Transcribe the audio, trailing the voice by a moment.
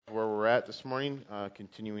at this morning,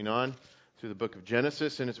 continuing on through the book of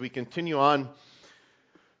Genesis. And as we continue on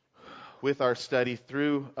with our study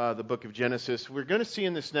through the book of Genesis, we're going to see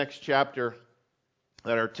in this next chapter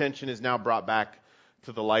that our attention is now brought back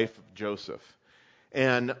to the life of Joseph.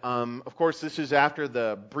 And, of course, this is after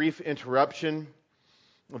the brief interruption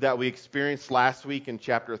that we experienced last week in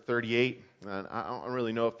chapter 38. And I don't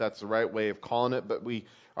really know if that's the right way of calling it, but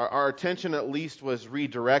our attention at least was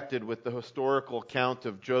redirected with the historical account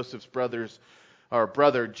of Joseph's brother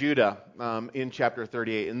Judah in chapter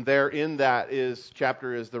 38. And there in that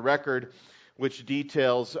chapter is the record which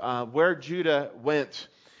details where Judah went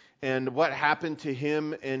and what happened to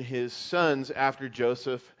him and his sons after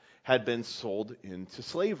Joseph had been sold into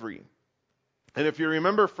slavery. And if you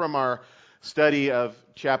remember from our study of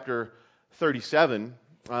chapter 37,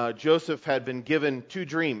 Joseph had been given two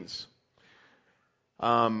dreams.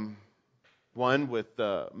 One with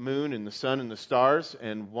the moon and the sun and the stars,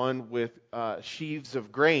 and one with sheaves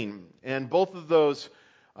of grain. And both of those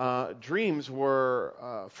dreams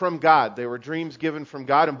were from God. They were dreams given from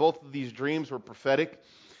God, and both of these dreams were prophetic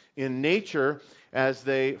in nature as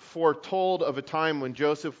they foretold of a time when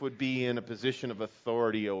Joseph would be in a position of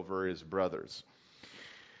authority over his brothers.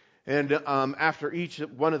 And after each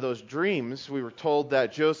one of those dreams, we were told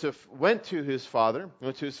that Joseph went to his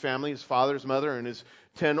family, his father's mother, and his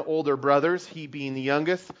 10 older brothers, he being the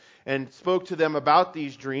youngest, and spoke to them about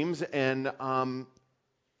these dreams, and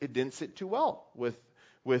it didn't sit too well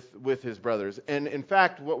with his brothers. And in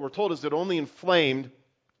fact, what we're told is it only inflamed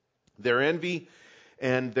their envy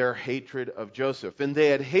and their hatred of Joseph. And they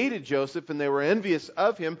had hated Joseph, and they were envious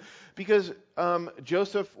of him because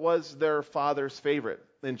Joseph was their father's favorite.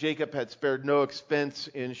 And Jacob had spared no expense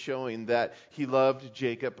in showing that he loved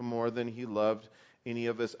Jacob more than he loved any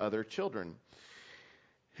of his other children.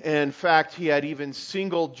 In fact, he had even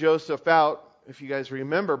singled Joseph out, if you guys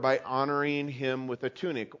remember, by honoring him with a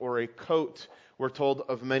tunic or a coat, we're told,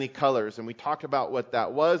 of many colors. And we talked about what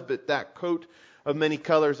that was, but that coat of many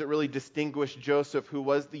colors, it really distinguished Joseph, who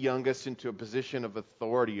was the youngest, into a position of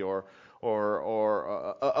authority or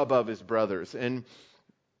above his brothers.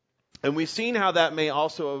 And we've seen how that may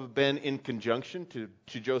also have been in conjunction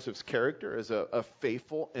to Joseph's character as a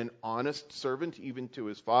faithful and honest servant, even to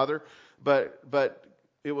his father. But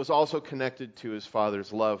it was also connected to his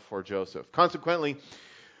father's love for Joseph. Consequently,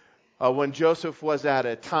 when Joseph was at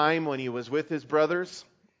a time when he was with his brothers,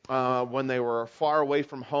 when they were far away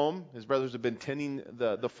from home, his brothers had been tending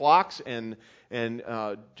the flocks, and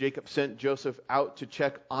Jacob sent Joseph out to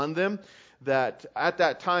check on them, that at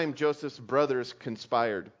that time Joseph's brothers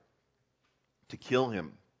conspired to kill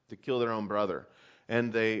him, to kill their own brother.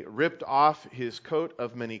 And they ripped off his coat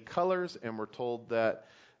of many colors, and were told that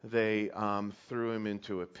they threw him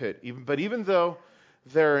into a pit. But even though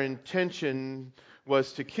their intention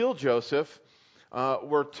was to kill Joseph,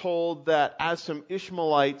 we're told that as some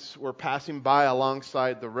Ishmaelites were passing by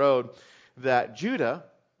alongside the road, that Judah,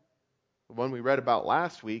 the one we read about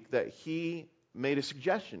last week, that he made a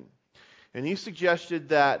suggestion. And he suggested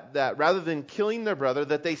that rather than killing their brother,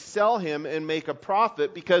 that they sell him and make a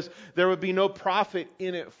profit, because there would be no profit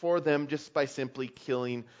in it for them just by simply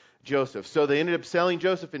killing Joseph. So they ended up selling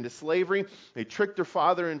Joseph into slavery. They tricked their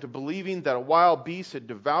father into believing that a wild beast had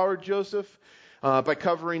devoured Joseph by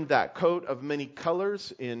covering that coat of many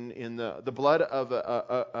colors in the blood of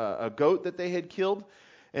a goat that they had killed.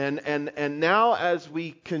 And now, as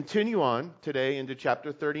we continue on today into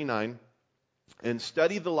chapter 39, and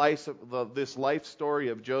study this life story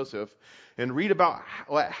of Joseph, and read about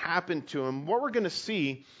what happened to him, what we're going to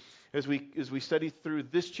see as we study through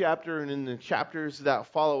this chapter and in the chapters that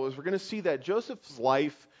follow is we're going to see that Joseph's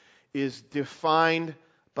life is defined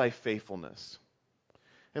by faithfulness.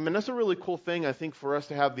 I mean, that's a really cool thing, I think, for us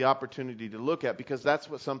to have the opportunity to look at, because that's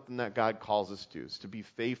something that God calls us to, is to be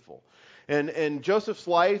faithful. And Joseph's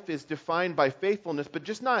life is defined by faithfulness, but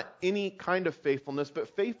just not any kind of faithfulness,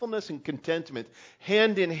 but faithfulness and contentment,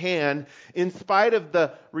 hand in hand, in spite of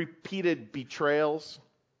the repeated betrayals,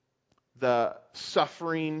 the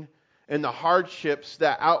suffering, and the hardships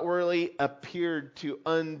that outwardly appeared to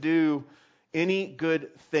undo any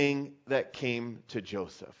good thing that came to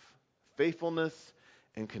Joseph. Faithfulness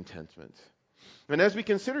and contentment. And as we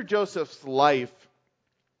consider Joseph's life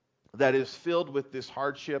that is filled with this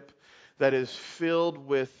hardship, that is filled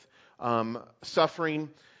with suffering,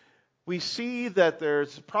 we see that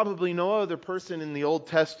there's probably no other person in the Old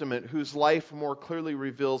Testament whose life more clearly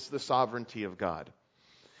reveals the sovereignty of God.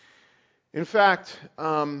 In fact,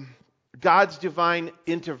 God's divine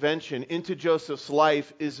intervention into Joseph's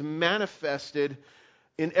life is manifested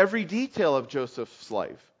in every detail of Joseph's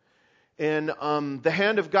life. And the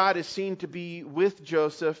hand of God is seen to be with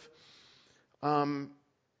Joseph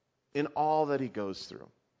in all that he goes through,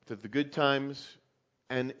 through the good times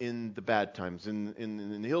and in the bad times,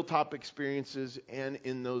 in the hilltop experiences and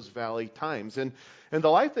in those valley times. And the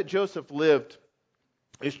life that Joseph lived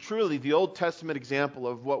is truly the Old Testament example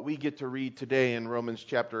of what we get to read today in Romans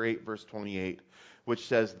chapter 8, verse 28, which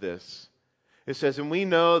says this. It says, "And we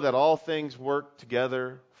know that all things work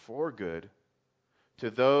together for good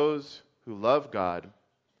to those who love God,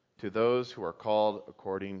 to those who are called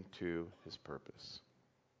according to his purpose."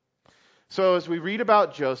 So as we read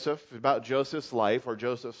about Joseph's life, or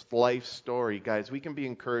Joseph's life story, guys, we can be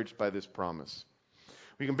encouraged by this promise.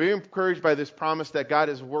 We can be encouraged by this promise that God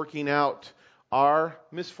is working out our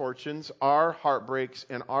misfortunes, our heartbreaks,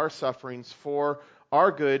 and our sufferings for our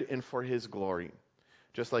good and for his glory,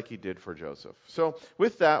 just like he did for Joseph. So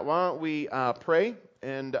with that, why don't we pray,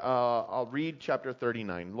 and I'll read chapter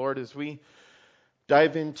 39. Lord, as we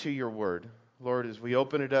dive into your word, Lord, as we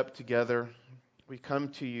open it up together, we come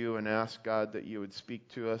to you and ask, God, that you would speak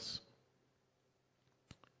to us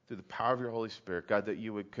through the power of your Holy Spirit. God, that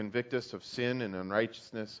you would convict us of sin and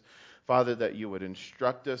unrighteousness. Father, that you would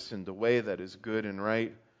instruct us in the way that is good and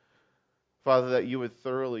right. Father, that you would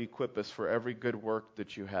thoroughly equip us for every good work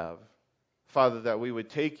that you have. Father, that we would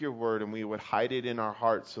take your word and we would hide it in our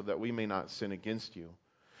hearts so that we may not sin against you.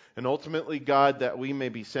 And ultimately, God, that we may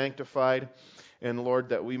be sanctified, and Lord,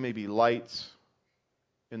 that we may be lights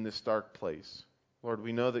in this dark place. Lord,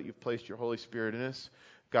 we know that you've placed your Holy Spirit in us.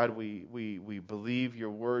 God, we believe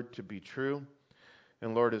your word to be true.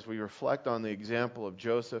 And Lord, as we reflect on the example of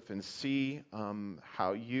Joseph and see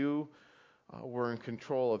how you were in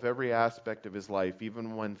control of every aspect of his life,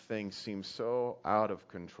 even when things seem so out of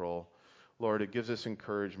control, Lord, it gives us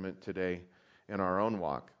encouragement today in our own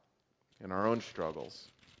walk, in our own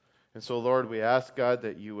struggles. And so, Lord, we ask, God,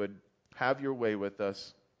 that you would have your way with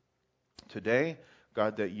us today.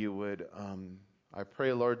 God, that you would... I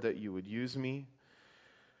pray, Lord, that you would use me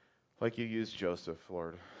like you used Joseph,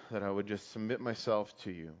 Lord, that I would just submit myself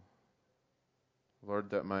to you. Lord,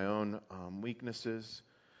 that my own weaknesses,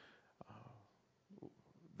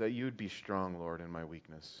 that you would be strong, Lord, in my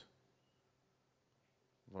weakness.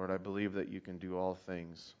 Lord, I believe that you can do all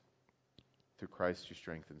things through Christ who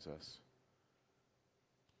strengthens us.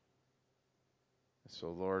 So,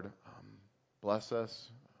 Lord, bless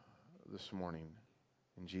us this morning.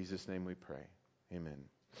 In Jesus' name we pray. Amen.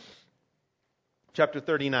 Chapter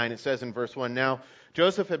 39, it says in verse 1, "Now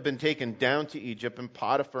Joseph had been taken down to Egypt, and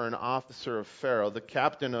Potiphar, an officer of Pharaoh, the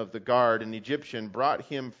captain of the guard, an Egyptian, bought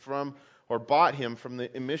him from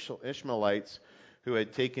the Ishmaelites who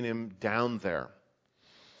had taken him down there.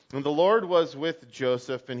 And the Lord was with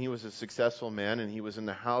Joseph, and he was a successful man, and he was in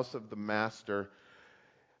the house of the master,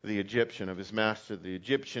 the Egyptian, of his master, the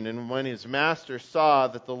Egyptian. And when his master saw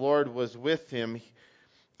that the Lord was with him,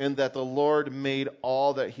 and that the Lord made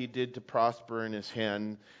all that he did to prosper in his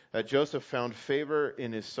hand, that Joseph found favor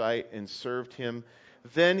in his sight and served him.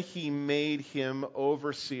 Then he made him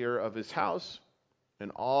overseer of his house,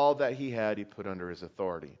 and all that he had he put under his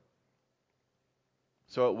authority."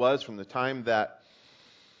 So it was from the time that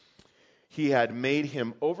he had made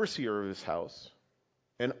him overseer of his house,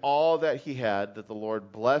 and all that he had, that the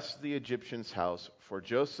Lord blessed the Egyptian's house for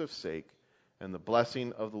Joseph's sake, and the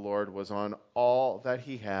blessing of the Lord was on all that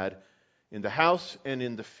he had in the house and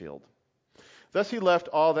in the field. Thus he left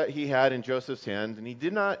all that he had in Joseph's hand, and he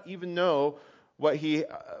did not even know what he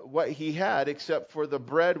had except for the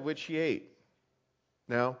bread which he ate.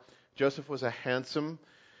 Now, Joseph was a handsome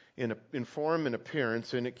in form and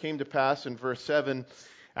appearance, and it came to pass in verse 7,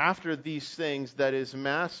 after these things, that his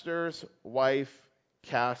master's wife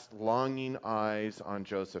cast longing eyes on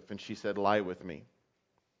Joseph, and she said, "Lie with me."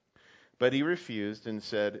 But he refused and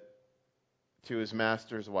said to his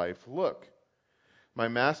master's wife, "Look, my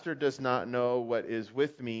master does not know what is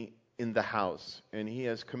with me in the house, and he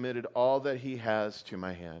has committed all that he has to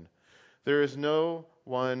my hand. There is no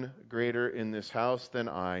one greater in this house than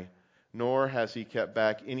I, nor has he kept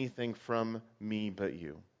back anything from me but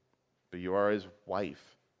you. But you are his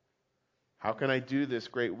wife. How can I do this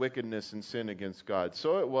great wickedness and sin against God?"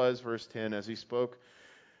 So it was, verse 10, as he spoke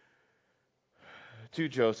to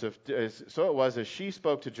Joseph, so it was as she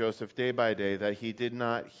spoke to Joseph day by day, that he did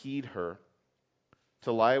not heed her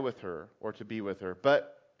to lie with her or to be with her.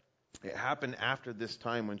 But it happened after this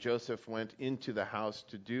time, when Joseph went into the house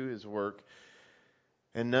to do his work,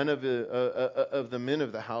 and none of the men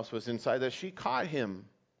of the house was inside, that she caught him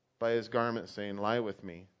by his garment, saying, "Lie with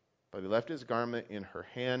me." But he left his garment in her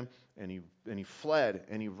hand, and he fled,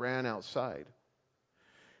 and he ran outside.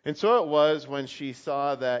 And so it was when she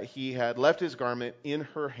saw that he had left his garment in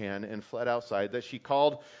her hand and fled outside, that she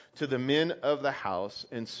called to the men of the house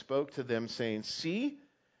and spoke to them, saying, "See,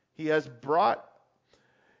 he has brought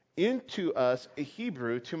into us a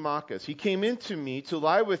Hebrew to mock us. He came into me to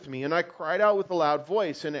lie with me, and I cried out with a loud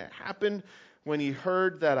voice. And it happened when he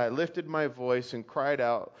heard that I lifted my voice and cried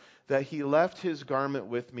out, that he left his garment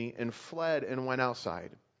with me and fled and went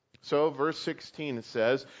outside." So verse 16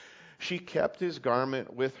 says, she kept his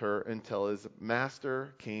garment with her until his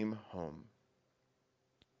master came home.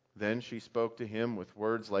 Then she spoke to him with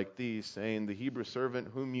words like these, saying, "The Hebrew servant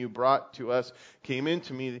whom you brought to us came in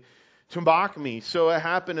to me to mock me. So it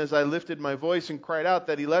happened as I lifted my voice and cried out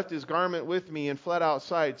that he left his garment with me and fled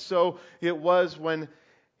outside. So it was when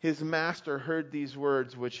his master heard these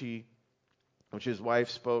words which his wife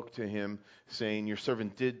spoke to him, saying, Your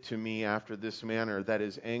servant did to me after this manner, that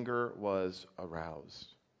his anger was aroused.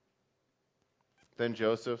 Then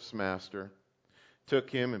Joseph's master took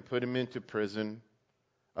him and put him into prison,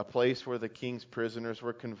 a place where the king's prisoners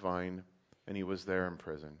were confined, and he was there in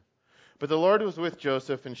prison. But the Lord was with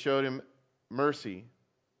Joseph and showed him mercy,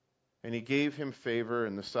 and he gave him favor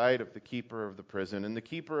in the sight of the keeper of the prison. And the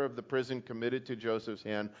keeper of the prison committed to Joseph's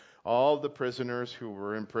hand all the prisoners who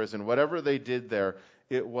were in prison. Whatever they did there,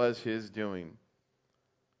 it was his doing.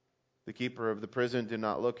 The keeper of the prison did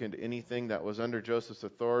not look into anything that was under Joseph's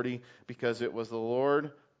authority, because the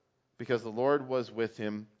Lord was with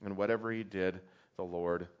him, and whatever he did, the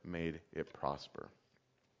Lord made it prosper.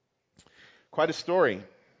 Quite a story.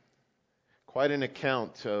 Quite an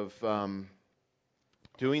account of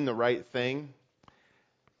doing the right thing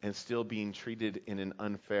and still being treated in an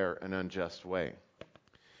unfair and unjust way.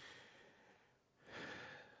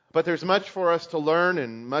 But there's much for us to learn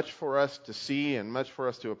and much for us to see and much for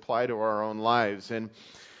us to apply to our own lives. And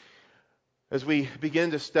as we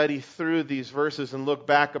begin to study through these verses and look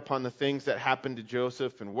back upon the things that happened to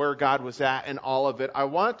Joseph and where God was at and all of it, I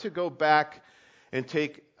want to go back and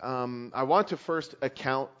I want to first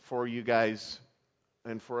account for you guys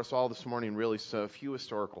and for us all this morning, really, a few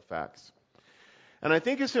historical facts. And I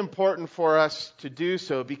think it's important for us to do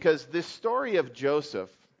so because this story of Joseph,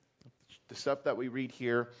 the stuff that we read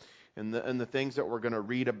here and the things that we're going to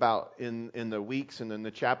read about in the weeks and in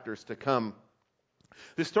the chapters to come,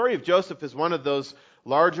 the story of Joseph is one of those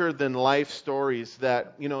larger-than-life stories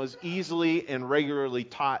that, is easily and regularly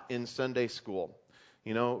taught in Sunday school.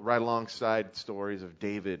 Right alongside stories of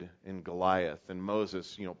David and Goliath and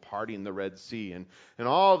Moses, parting the Red Sea and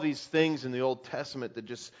all these things in the Old Testament that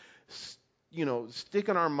just, stick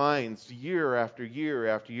in our minds year after year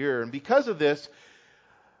after year. And because of this,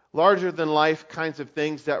 larger-than-life kinds of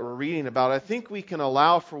things that we're reading about, I think we can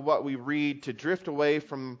allow for what we read to drift away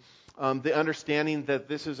from the understanding that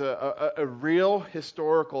this is a real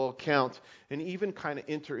historical account, and even kind of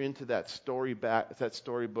enter into that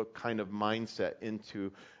storybook kind of mindset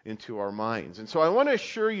into our minds. And so I want to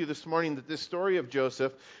assure you this morning that this story of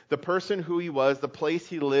Joseph, the person who he was, the place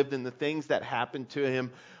he lived, and the things that happened to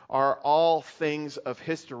him are all things of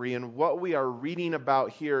history. And what we are reading about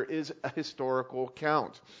here is a historical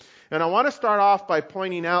account. And I want to start off by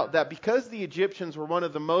pointing out that because the Egyptians were one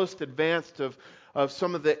of the most advanced of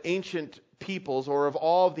some of the ancient peoples, or of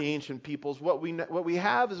all of the ancient peoples, what we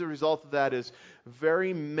have as a result of that is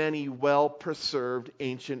very many well-preserved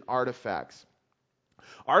ancient artifacts.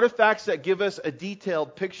 Artifacts that give us a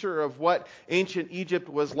detailed picture of what ancient Egypt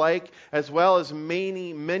was like, as well as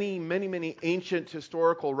many ancient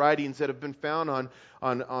historical writings that have been found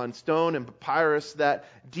on stone and papyrus that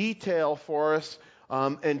detail for us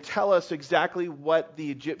and tell us exactly what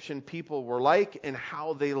the Egyptian people were like and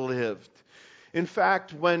how they lived. In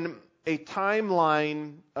fact, when a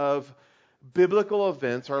timeline of biblical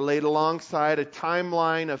events are laid alongside a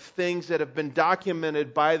timeline of things that have been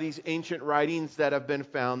documented by these ancient writings that have been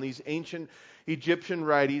found, these ancient Egyptian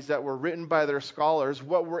writings that were written by their scholars,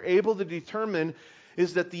 what we're able to determine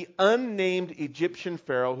is that the unnamed Egyptian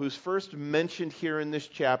pharaoh, who's first mentioned here in this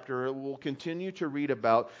chapter, we'll continue to read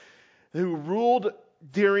about, who ruled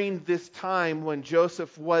during this time when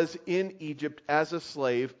Joseph was in Egypt as a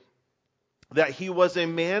slave, that he was a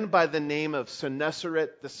man by the name of Sennacherib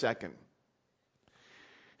II.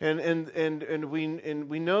 And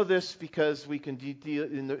we know this because we can deal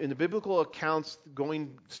in the biblical accounts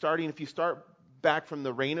starting if you start back from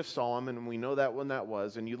the reign of Solomon, and we know that when that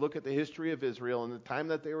was, and you look at the history of Israel and the time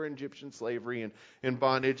that they were in Egyptian slavery and in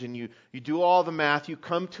bondage, and you do all the math, you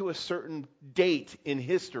come to a certain date in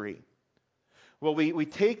history. Well, we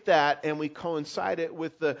take that and we coincide it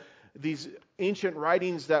with these ancient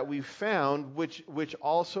writings that we've found, which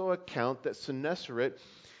also account that Sennacherib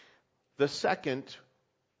II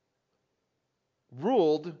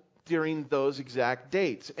ruled during those exact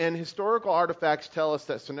dates. And historical artifacts tell us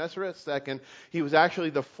that Sennacherib II, he was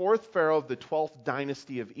actually the fourth pharaoh of the 12th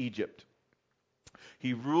dynasty of Egypt.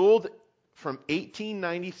 He ruled from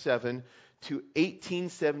 1897 to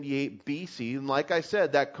 1878 BC. And like I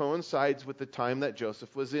said, that coincides with the time that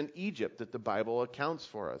Joseph was in Egypt, that the Bible accounts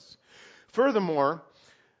for us. Furthermore,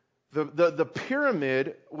 the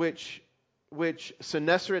pyramid which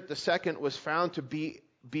Sennacherib II was found to be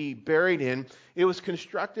buried in, it was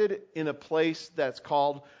constructed in a place that's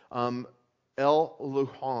called El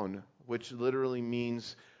Luhon, which literally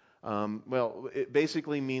means, it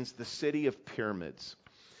basically means the city of pyramids.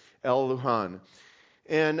 El Luhon.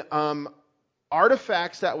 And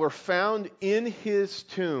artifacts that were found in his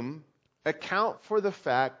tomb account for the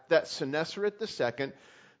fact that Sennacherib II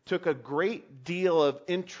took a great deal of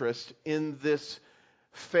interest in this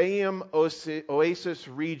Fayum Oasis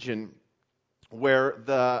region where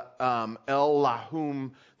the El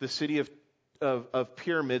Lahum, the city of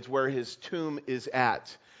pyramids, where his tomb is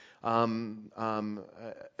at. Again,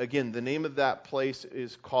 the name of that place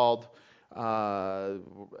is called the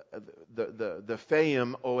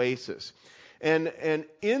Fayum Oasis. And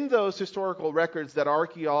in those historical records that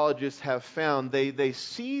archaeologists have found, they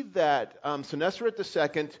see that Sennacherib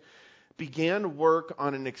II began work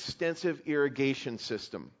on an extensive irrigation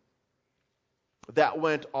system that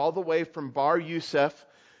went all the way from Bar Yusuf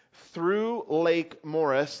through Lake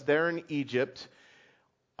Moeris there in Egypt,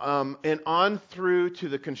 and on through to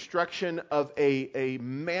the construction of a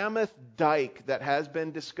mammoth dike that has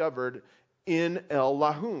been discovered in El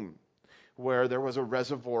Lahum, where there was a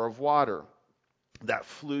reservoir of water that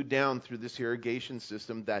flew down through this irrigation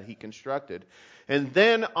system that he constructed. And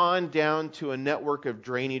then on down to a network of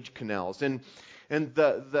drainage canals. And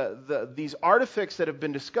these artifacts that have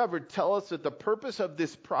been discovered tell us that the purpose of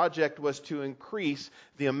this project was to increase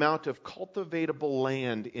the amount of cultivatable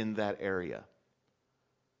land in that area.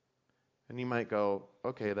 And you might go,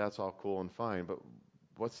 okay, that's all cool and fine, but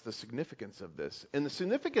what's the significance of this? And the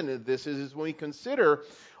significance of this is when we consider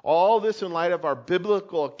all this in light of our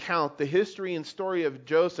biblical account, the history and story of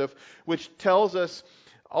Joseph, which tells us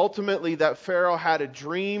ultimately that Pharaoh had a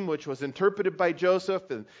dream which was interpreted by Joseph.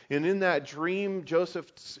 And in that dream, Joseph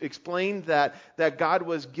explained that God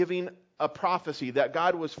was giving a prophecy, that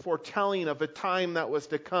God was foretelling of a time that was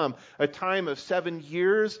to come, a time of 7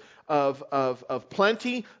 years of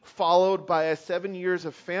plenty, followed by 7 years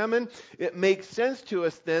of famine. It makes sense to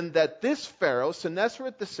us then that this Pharaoh,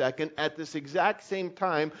 Sennacherib II, at this exact same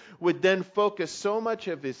time, would then focus so much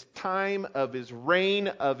of his time, of his reign,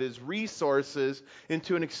 of his resources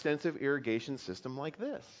into an extensive irrigation system like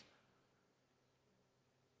this.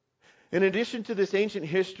 In addition to this ancient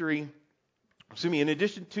history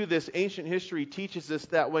teaches us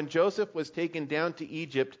that when Joseph was taken down to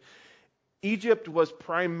Egypt, Egypt was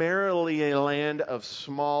primarily a land of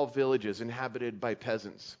small villages inhabited by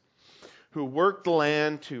peasants who worked the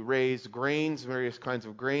land to raise grains, various kinds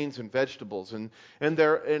of grains and vegetables. And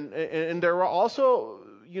there were also,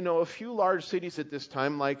 a few large cities at this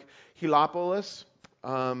time, like Heliopolis,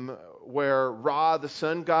 where Ra, the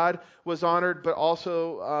sun god, was honored, but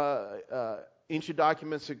also ancient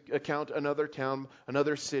documents account another town,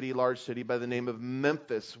 another city, large city by the name of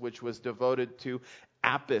Memphis, which was devoted to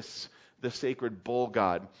Apis, the sacred bull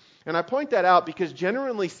god. And I point that out because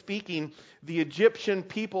generally speaking, the Egyptian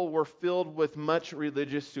people were filled with much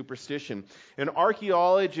religious superstition. And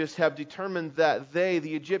archaeologists have determined that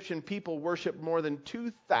the Egyptian people, worshiped more than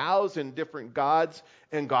 2,000 different gods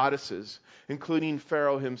and goddesses, including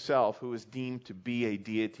Pharaoh himself, who was deemed to be a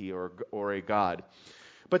deity or a god.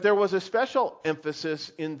 But there was a special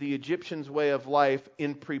emphasis in the Egyptians' way of life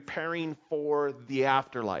in preparing for the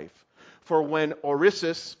afterlife. For when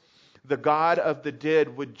Osiris, the god of the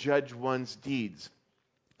dead, would judge one's deeds.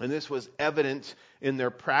 And this was evident in their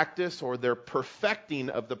practice or their perfecting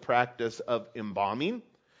of the practice of embalming,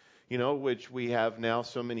 which we have now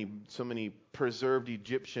so many preserved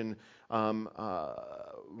Egyptian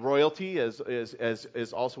royalty,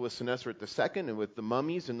 as also with Sennacherib II and with the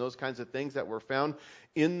mummies and those kinds of things that were found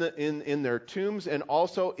in their tombs, and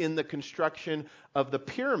also in the construction of the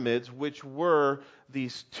pyramids, which were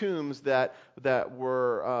these tombs that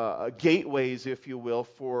were gateways, if you will,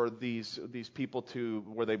 for these people to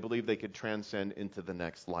where they believed they could transcend into the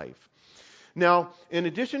next life. Now, in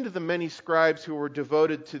addition to the many scribes who were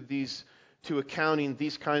devoted to accounting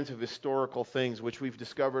these kinds of historical things, which we've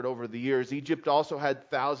discovered over the years, Egypt also had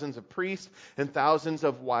thousands of priests and thousands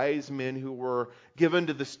of wise men who were given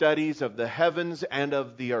to the studies of the heavens and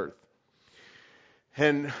of the earth.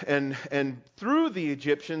 And through the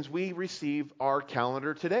Egyptians, we receive our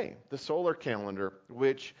calendar today, the solar calendar,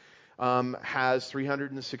 which has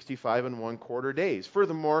 365 and 1/4 days.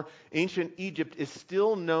 Furthermore, ancient Egypt is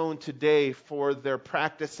still known today for their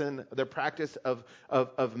practice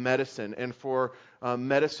of medicine, and for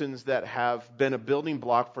medicines that have been a building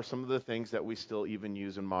block for some of the things that we still even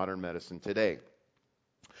use in modern medicine today.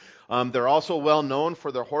 They're also well known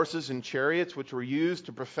for their horses and chariots, which were used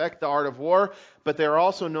to perfect the art of war, but they're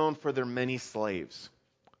also known for their many slaves,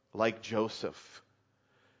 like Joseph,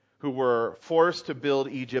 who were forced to build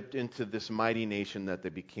Egypt into this mighty nation that they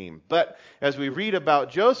became. But as we read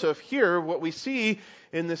about Joseph here, what we see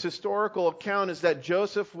in this historical account is that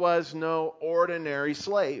Joseph was no ordinary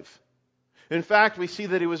slave. In fact, we see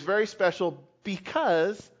that he was very special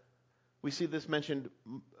because we see this mentioned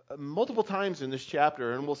multiple times in this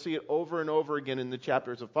chapter, and we'll see it over and over again in the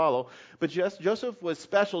chapters that follow. But Joseph was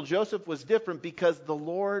special. Joseph was different because the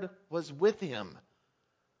Lord was with him.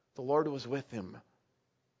 The Lord was with him.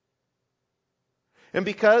 And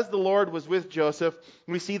because the Lord was with Joseph,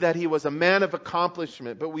 we see that he was a man of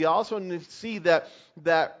accomplishment. But we also see that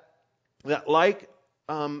like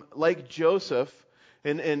Joseph,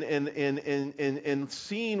 and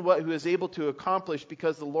seeing what he was able to accomplish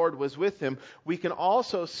because the Lord was with him, we can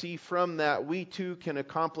also see from that we too can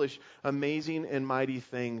accomplish amazing and mighty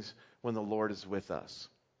things when the Lord is with us.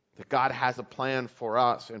 That God has a plan for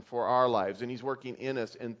us and for our lives, and He's working in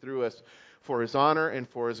us and through us for His honor and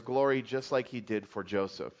for His glory, just like He did for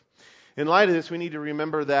Joseph. In light of this, we need to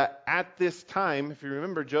remember that at this time, if you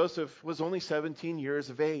remember, Joseph was only 17 years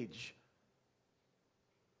of age.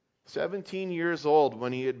 17 years old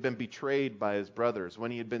when he had been betrayed by his brothers,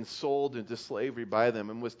 when he had been sold into slavery by them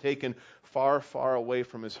and was taken far, far away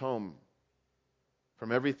from his home,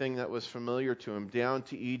 from everything that was familiar to him, down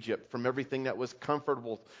to Egypt, from everything that was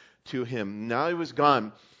comfortable to him. Now he was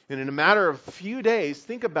gone. And in a matter of a few days,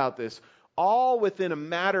 think about this, all within a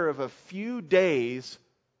matter of a few days,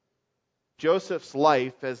 Joseph's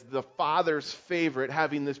life as the father's favorite,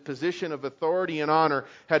 having this position of authority and honor,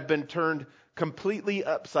 had been turned completely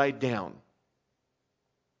upside down.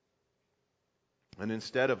 And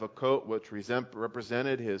instead of a coat which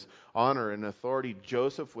represented his honor and authority,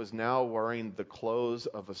 Joseph was now wearing the clothes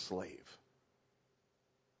of a slave.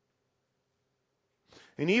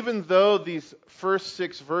 And even though these first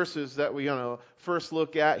 6 verses that we first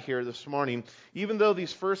look at here this morning, even though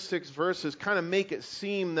these first 6 verses kind of make it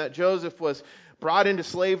seem that Joseph was brought into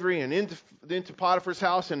slavery and into Potiphar's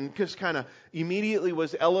house and just kind of immediately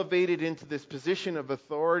was elevated into this position of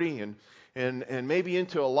authority and maybe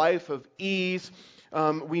into a life of ease,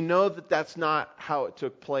 we know that that's not how it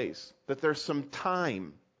took place, that there's some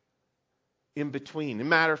time in between. As a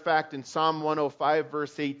matter of fact, in Psalm 105,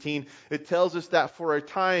 verse 18, it tells us that for a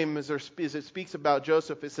time, as it speaks about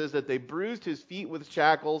Joseph, it says that they bruised his feet with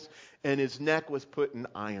shackles and his neck was put in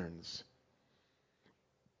irons.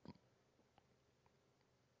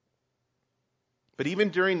 But even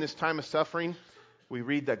during this time of suffering, we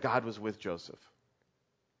read that God was with Joseph.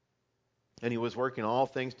 And He was working all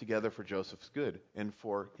things together for Joseph's good and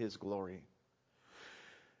for His glory.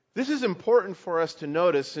 This is important for us to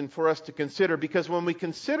notice and for us to consider, because when we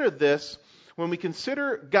consider this, when we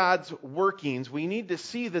consider God's workings, we need to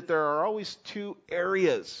see that there are always 2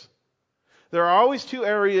 areas. There are always 2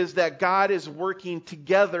 areas that God is working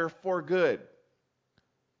together for good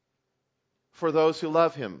for those who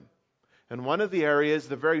love Him. And one of the areas,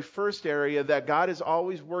 the very first area that God is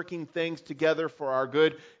always working things together for our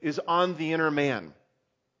good, is on the inner man.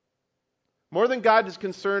 More than God is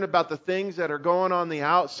concerned about the things that are going on the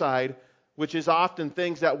outside, which is often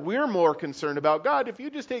things that we're more concerned about. God, if you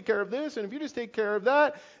just take care of this and if you just take care of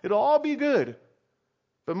that, it'll all be good.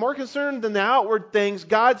 But more concerned than the outward things,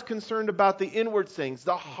 God's concerned about the inward things,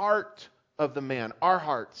 the heart of the man, our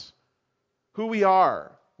hearts, who we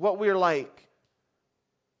are, what we're like.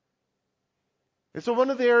 And so one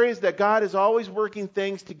of the areas that God is always working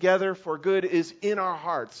things together for good is in our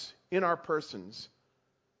hearts, in our persons,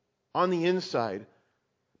 on the inside.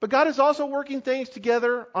 But God is also working things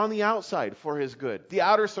together on the outside for His good. The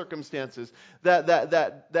outer circumstances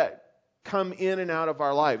that come in and out of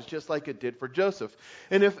our lives, just like it did for Joseph.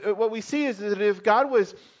 And what we see is that if God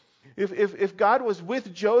was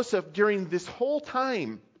with Joseph during this whole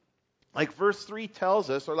time, like verse 3 tells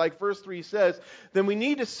us, or like verse 3 says, then we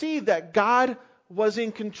need to see that God was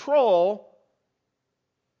in control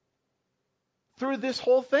through this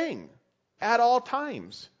whole thing at all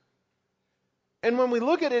times. And when we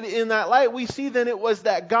look at it in that light, we see then it was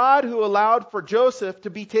that God who allowed for Joseph to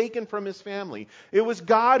be taken from his family. It was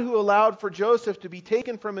God who allowed for Joseph to be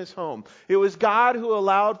taken from his home. It was God who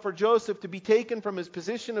allowed for Joseph to be taken from his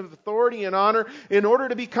position of authority and honor in order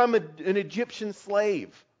to become an Egyptian slave.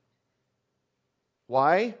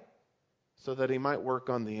 Why? so that he might work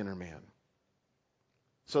on the inner man,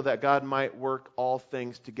 so that God might work all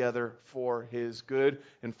things together for his good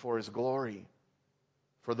and for his glory,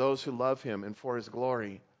 for those who love him and for his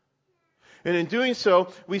glory. And in doing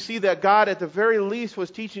so, we see that God at the very least was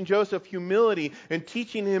teaching Joseph humility and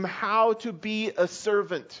teaching him how to be a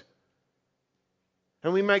servant.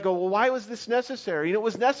 And we might go, well, why was this necessary? And it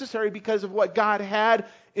was necessary because of what God had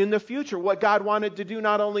in the future, what God wanted to do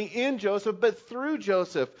not only in Joseph, but through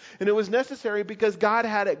Joseph. And it was necessary because God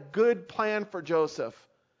had a good plan for Joseph,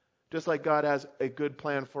 just like God has a good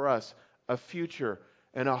plan for us, a future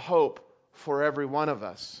and a hope for every one of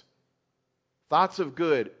us. Thoughts of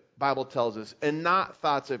good, Bible tells us, and not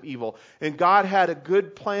thoughts of evil. And God had a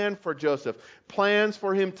good plan for Joseph, plans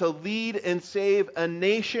for him to lead and save a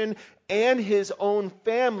nation and his own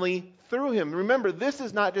family through him. Remember, this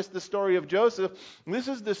is not just the story of Joseph, this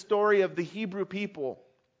is the story of the Hebrew people.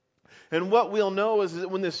 And what we'll know is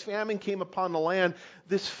that when this famine came upon the land,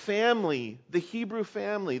 this family, the Hebrew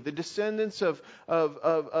family, the descendants of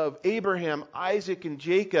Abraham, Isaac, and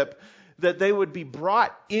Jacob, that they would be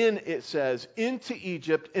brought in, it says, into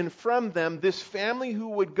Egypt, and from them, this family who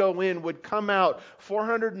would go in would come out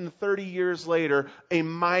 430 years later, a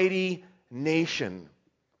mighty nation.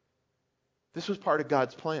 This was part of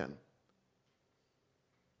God's plan.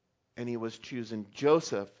 And he was choosing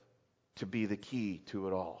Joseph to be the key to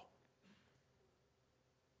it all.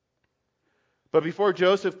 But before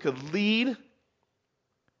Joseph could lead,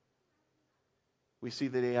 we see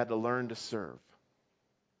that he had to learn to serve.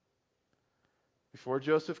 Before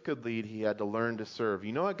Joseph could lead, he had to learn to serve.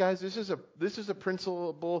 You know what, guys? This is a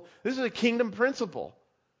principle. This is a kingdom principle.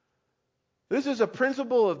 This is a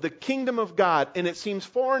principle of the kingdom of God, and it seems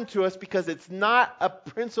foreign to us because it's not a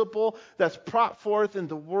principle that's brought forth in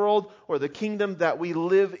the world or the kingdom that we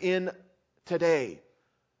live in today.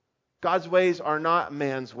 God's ways are not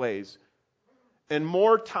man's ways. And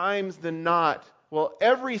more times than not, well,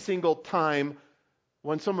 every single time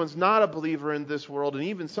when someone's not a believer in this world, and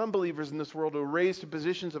even some believers in this world who are raised to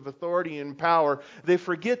positions of authority and power, they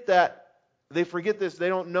forget this, they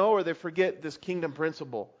don't know, or they forget this kingdom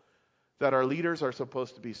principle that our leaders are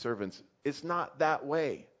supposed to be servants. It's not that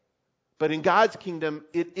way. But in God's kingdom,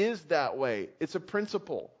 it is that way. It's a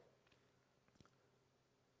principle.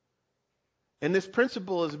 And this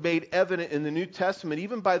principle is made evident in the New Testament,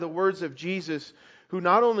 even by the words of Jesus, who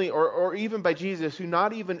not only, or even by Jesus, who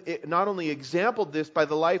not only exampled this by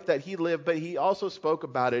the life that he lived, but he also spoke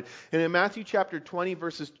about it. And in Matthew chapter 20,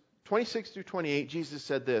 verses 26 through 28, Jesus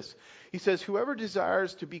said this. He says, "Whoever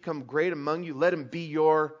desires to become great among you, let him be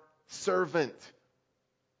your servant.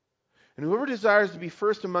 And whoever desires to be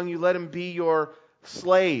first among you, let him be your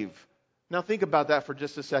slave." Now think about that for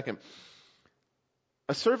just a second.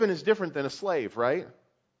 A servant is different than a slave, right?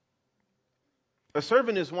 A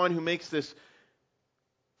servant is one who makes this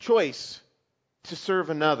choice to serve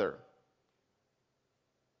another.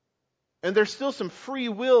 And there's still some free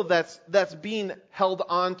will that's being held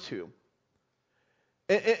on to.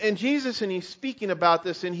 And Jesus, and he's speaking about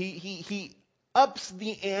this, and he ups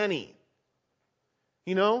the ante.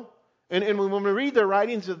 You know? And when we read the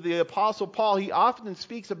writings of the Apostle Paul, he often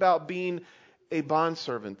speaks about being a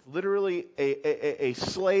bondservant, literally a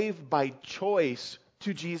slave by choice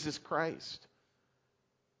to Jesus Christ.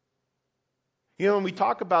 You know, when we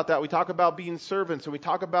talk about that, we talk about being servants, and we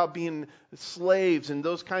talk about being slaves and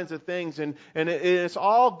those kinds of things. And it's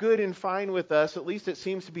all good and fine with us. At least it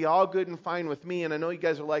seems to be all good and fine with me. And I know you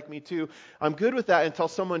guys are like me too. I'm good with that until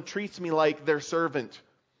someone treats me like their servant,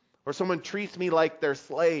 or someone treats me like their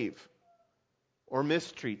slave, or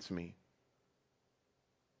mistreats me.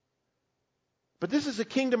 But this is a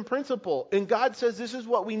kingdom principle, and God says this is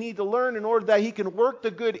what we need to learn in order that he can work the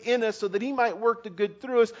good in us so that he might work the good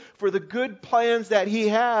through us for the good plans that he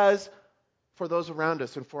has for those around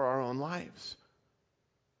us and for our own lives.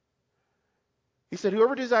 He said,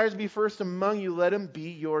 "Whoever desires to be first among you, let him be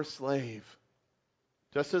your slave.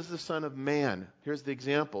 Just as the Son of Man," here's the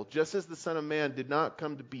example, "just as the Son of Man did not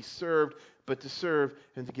come to be served, but to serve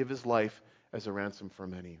and to give his life as a ransom for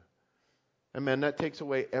many." And man, that takes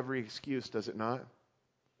away every excuse, does it not?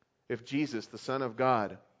 If Jesus, the Son of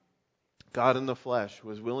God, God in the flesh,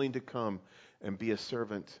 was willing to come and be a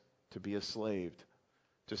servant, to be a slave,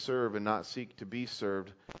 to serve and not seek to be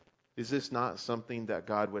served, is this not something that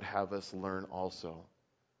God would have us learn also?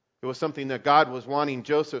 It was something that God was wanting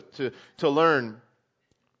Joseph to learn.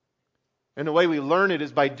 And the way we learn it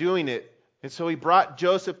is by doing it. And so he brought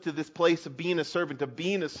Joseph to this place of being a servant, of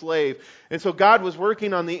being a slave. And so God was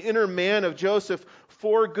working on the inner man of Joseph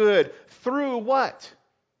for good. Through what?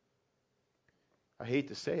 I hate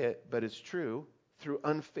to say it, but it's true. Through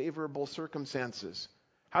unfavorable circumstances.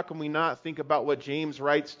 How can we not think about what James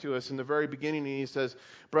writes to us in the very beginning? And he says,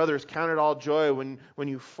 brothers, count it all joy when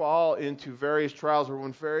you fall into various trials or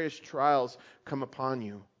when various trials come upon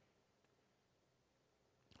you.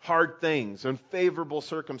 Hard things, unfavorable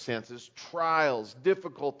circumstances, trials,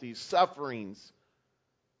 difficulties, sufferings.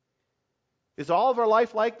 Is all of our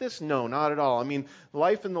life like this? No, not at all. I mean,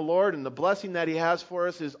 life in the Lord and the blessing that He has for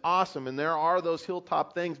us is awesome. And there are those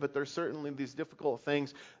hilltop things, but there's certainly these difficult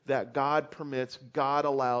things that God permits, God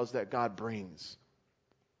allows, that God brings.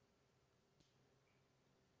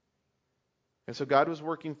 And so God was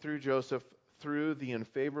working through Joseph through the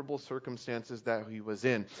unfavorable circumstances that he was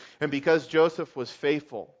in. And because Joseph was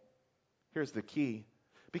faithful, here's the key.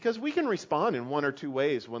 Because we can respond in one or two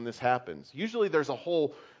ways when this happens. Usually there's a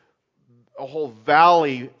whole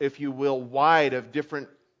valley, if you will, wide of different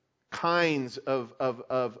kinds of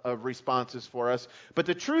responses for us. But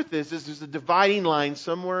the truth is there's a dividing line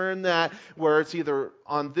somewhere in that where it's either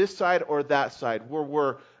on this side or that side, where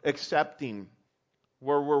we're accepting,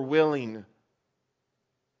 where we're willing,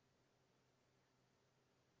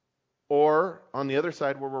 or on the other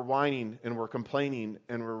side where we're whining and we're complaining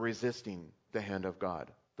and we're resisting the hand of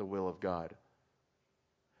God, the will of God.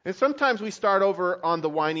 And sometimes we start over on the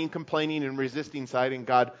whining, complaining, and resisting side, and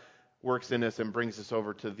God works in us and brings us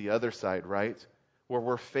over to the other side, right? Where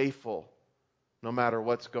we're faithful, no matter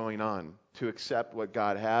what's going on, to accept what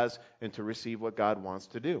God has and to receive what God wants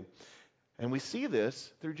to do. And we see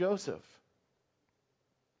this through Joseph.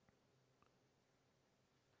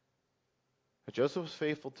 But Joseph was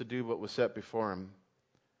faithful to do what was set before him,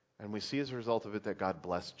 and we see as a result of it that God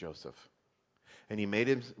blessed Joseph. And he made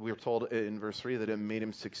him, we were told in verse 3, that it made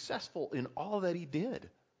him successful in all that he did.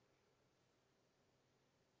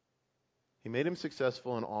 He made him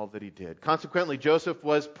successful in all that he did. Consequently, Joseph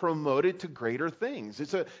was promoted to greater things.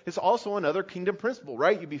 It's also another kingdom principle,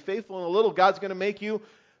 right? You be faithful in a little, God's going to make you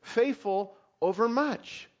faithful over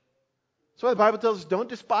much. That's why the Bible tells us don't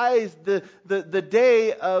despise the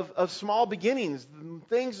day of small beginnings.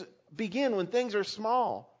 Things begin when things are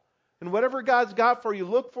small. And whatever God's got for you,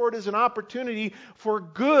 look for it as an opportunity for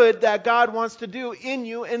good that God wants to do in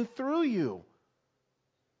you and through you.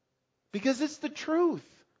 Because it's the truth.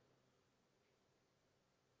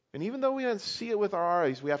 And even though we don't see it with our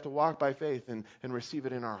eyes, we have to walk by faith and receive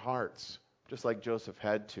it in our hearts, just like Joseph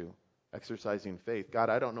had to, exercising faith. God,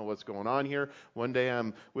 I don't know what's going on here. One day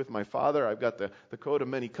I'm with my Father. I've got the coat of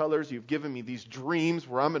many colors. You've given me these dreams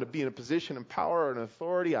where I'm going to be in a position of power and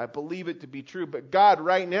authority. I believe it to be true. But God,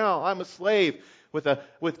 right now, I'm a slave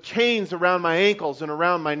with chains around my ankles and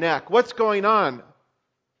around my neck. What's going on?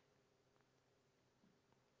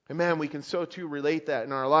 And man, we can so too relate that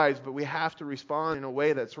in our lives, but we have to respond in a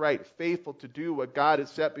way that's right, faithful to do what God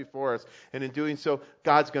has set before us. And in doing so,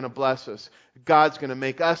 God's going to bless us. God's going to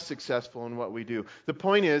make us successful in what we do. The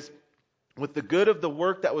point is, with the good of the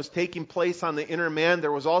work that was taking place on the inner man,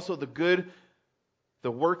 there was also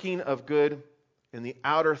the working of good in the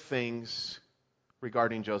outer things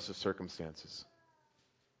regarding Joseph's circumstances.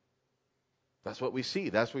 That's what we see.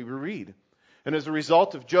 That's what we read. And as a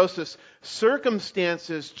result of Joseph's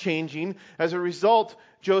circumstances changing, as a result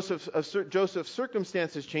Joseph's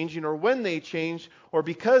circumstances changing, or when they changed, or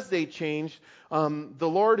because they changed, the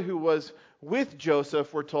Lord who was with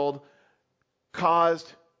Joseph, we're told,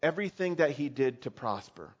 caused everything that he did to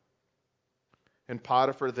prosper. And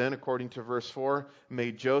Potiphar then, according to verse 4,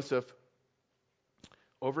 made Joseph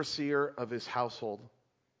overseer of his household.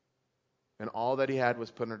 And all that he had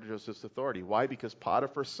was put under Joseph's authority. Why? Because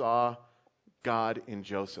Potiphar saw God in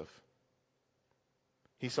Joseph.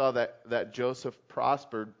 He saw that Joseph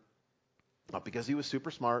prospered, not because he was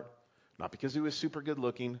super smart, not because he was super good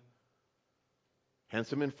looking,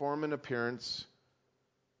 handsome in form and appearance,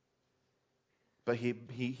 but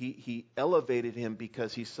he elevated him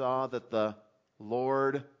because he saw that the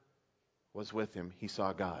Lord was with him. He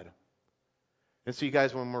saw God. And so you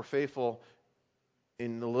guys, when we're faithful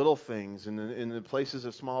in the little things, in the places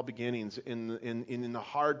of small beginnings, in the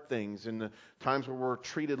hard things, in the times where we're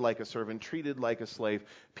treated like a servant, treated like a slave,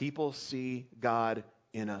 people see God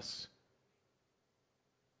in us.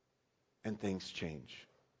 And things change.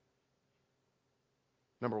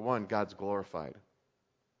 Number one, God's glorified.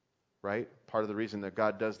 Right? Part of the reason that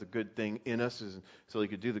God does the good thing in us is so He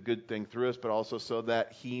could do the good thing through us, but also so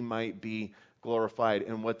that He might be glorified.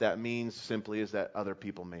 And what that means simply is that other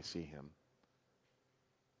people may see Him.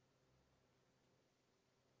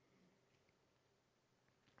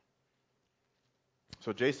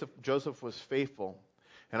 So Joseph was faithful.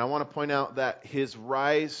 And I want to point out that his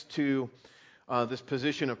rise to this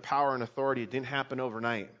position of power and authority didn't happen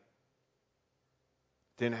overnight.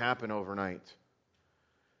 Didn't happen overnight.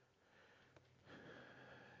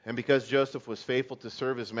 And because Joseph was faithful to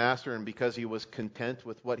serve his master, and because he was content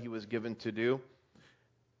with what he was given to do,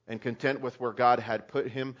 and content with where God had put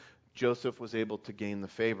him, Joseph was able to gain the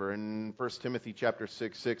favor. In 1 Timothy chapter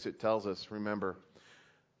 6, it tells us, remember,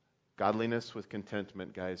 godliness with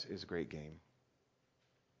contentment, guys, is great gain.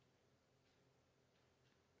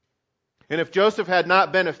 And if Joseph had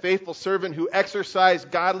not been a faithful servant who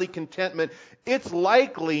exercised godly contentment, it's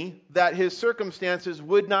likely that his circumstances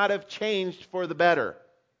would not have changed for the better.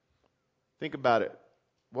 Think about it.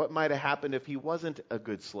 What might have happened if he wasn't a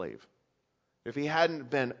good slave? If he hadn't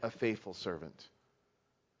been a faithful servant?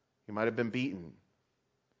 He might have been beaten.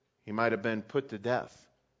 He might have been put to death.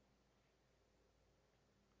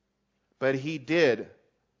 But he did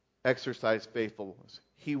exercise faithfulness.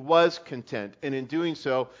 He was content. And in doing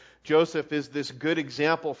so, Joseph is this good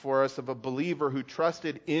example for us of a believer who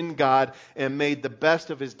trusted in God and made the best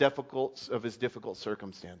of his difficult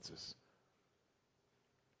circumstances.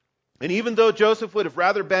 And even though Joseph would have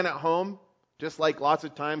rather been at home, just like lots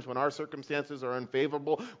of times when our circumstances are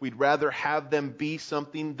unfavorable, we'd rather have them be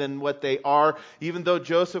something than what they are. Even though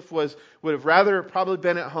Joseph would have rather probably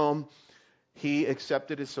been at home, he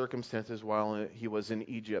accepted his circumstances while he was in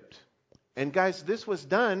Egypt. And guys, this was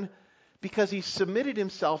done because he submitted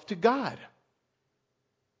himself to God.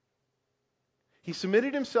 He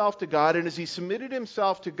submitted himself to God, and as he submitted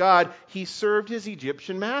himself to God, he served his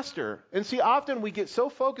Egyptian master. And see, often we get so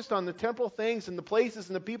focused on the temporal things and the places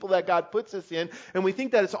and the people that God puts us in, and we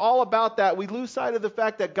think that it's all about that. We lose sight of the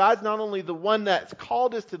fact that God's not only the one that's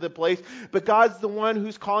called us to the place, but God's the one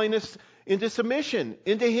who's calling us into submission,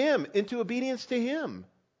 into Him, into obedience to Him.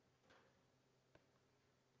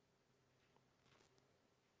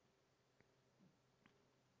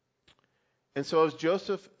 And so as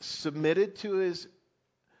Joseph submitted to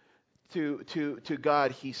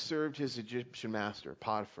God, he served his Egyptian master,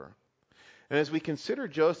 Potiphar. And as we consider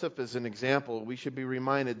Joseph as an example, we should be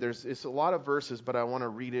reminded, it's a lot of verses, but I want to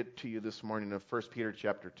read it to you this morning of 1 Peter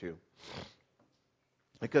chapter 2.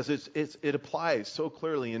 Because it applies so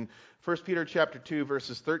clearly. In 1 Peter chapter 2,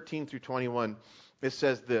 verses 13 through 21, it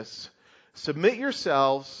says this: "Submit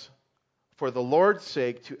yourselves for the Lord's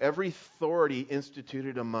sake to every authority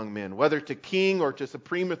instituted among men, whether to king or to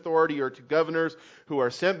supreme authority or to governors who are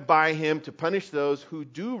sent by him to punish those who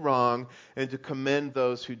do wrong and to commend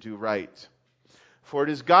those who do right. For it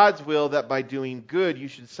is God's will that by doing good you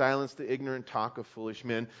should silence the ignorant talk of foolish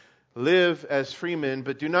men. Live as free men,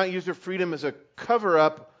 but do not use your freedom as a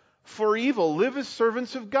cover-up for evil. Live as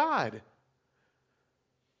servants of God.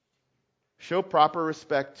 Show proper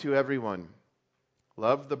respect to everyone.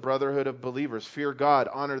 Love the brotherhood of believers. Fear God.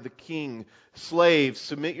 Honor the king. Slaves,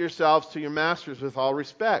 submit yourselves to your masters with all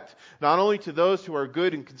respect, not only to those who are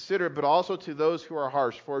good and considerate, but also to those who are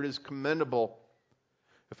harsh. For it is commendable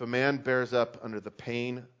if a man bears up under the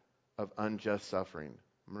pain of unjust suffering."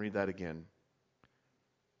 I'm going to read that again.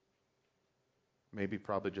 Maybe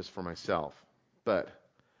probably just for myself. But,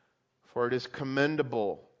 "For it is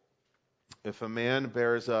commendable if a man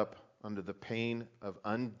bears up under the pain of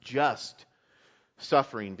unjust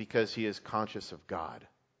suffering because he is conscious of God.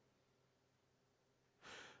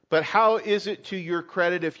 But how is it to your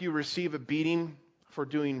credit if you receive a beating for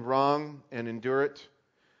doing wrong and endure it?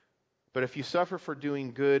 But if you suffer for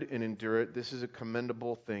doing good and endure it, this is a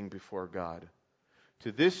commendable thing before God.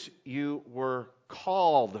 To this you were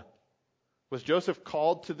called." Was Joseph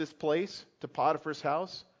called to this place, to Potiphar's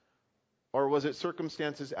house? Or was it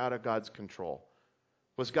circumstances out of God's control?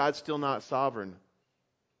 Was God still not sovereign?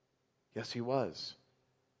 Yes, He was.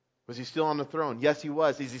 Was He still on the throne? Yes, He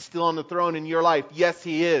was. Is He still on the throne in your life? Yes,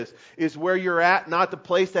 He is. Is where you're at not the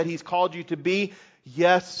place that He's called you to be?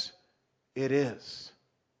 Yes, it is.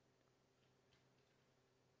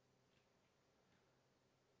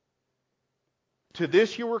 To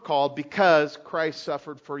this you were called because Christ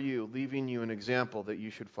suffered for you, leaving you an example that you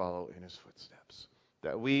should follow in His footsteps.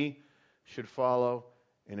 That we should follow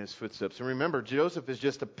in His footsteps. And remember, Joseph is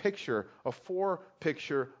just a forepicture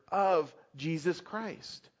of Jesus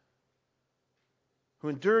Christ, who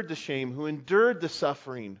endured the shame, who endured the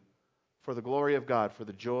suffering for the glory of God, for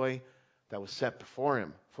the joy that was set before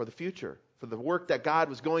Him, for the future, for the work that God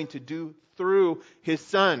was going to do through His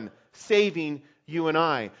Son, saving you and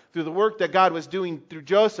I, through the work that God was doing through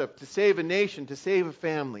Joseph to save a nation, to save a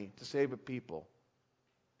family, to save a people,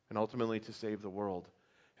 and ultimately to save the world.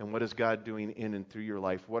 And what is God doing in and through your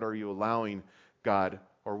life? What are you allowing God,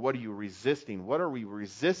 or what are you resisting? What are we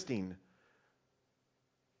resisting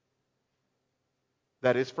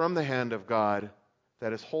that is from the hand of God,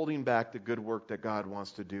 that is holding back the good work that God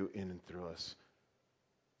wants to do in and through us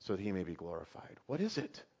so that He may be glorified? What is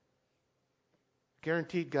it?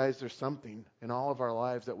 Guaranteed, guys, there's something in all of our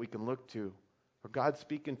lives that we can look to. Or God's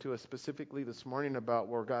speaking to us specifically this morning about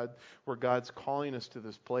where God's calling us to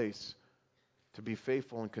this place to be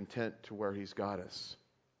faithful and content to where He's got us.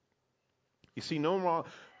 You see,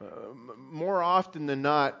 more often than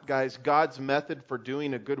not, guys, God's method for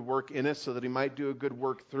doing a good work in us so that He might do a good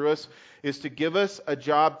work through us is to give us a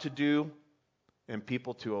job to do and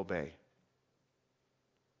people to obey.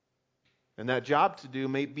 And that job to do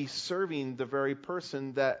may be serving the very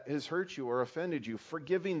person that has hurt you or offended you,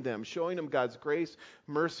 forgiving them, showing them God's grace,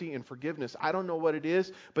 mercy, and forgiveness. I don't know what it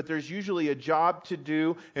is, but there's usually a job to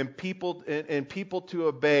do and people to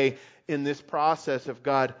obey in this process of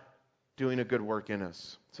God doing a good work in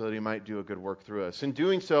us so that He might do a good work through us. In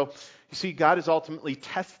doing so, you see, God is ultimately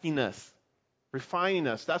testing us, refining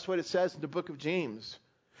us. That's what it says in the book of James.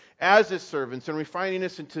 As His servants and refining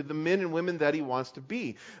us into the men and women that He wants to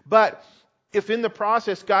be. But if in the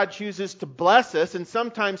process God chooses to bless us, and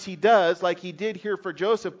sometimes He does, like He did here for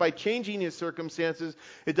Joseph by changing his circumstances,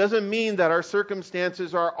 it doesn't mean that our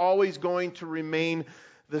circumstances are always going to remain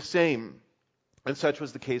the same. And such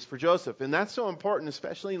was the case for Joseph. And that's so important,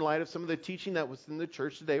 especially in light of some of the teaching that was in the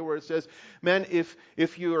church today, where it says, man,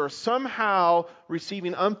 if you are somehow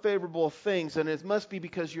receiving unfavorable things, then it must be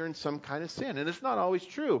because you're in some kind of sin. And it's not always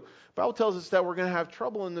true. The Bible tells us that we're going to have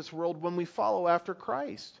trouble in this world when we follow after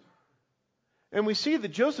Christ. And we see that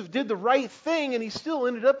Joseph did the right thing, and he still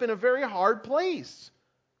ended up in a very hard place.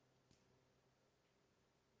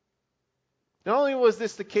 Not only was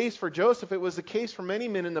this the case for Joseph, it was the case for many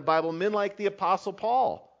men in the Bible, men like the Apostle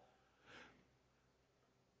Paul.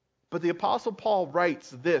 But the Apostle Paul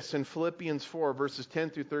writes this in Philippians 4, verses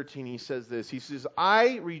 10 through 13. He says this. He says,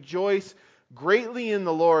 I rejoice greatly in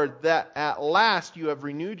the Lord that at last you have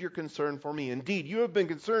renewed your concern for me. Indeed, you have been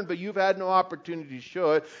concerned, but you've had no opportunity to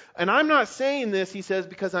show it. And I'm not saying this, he says,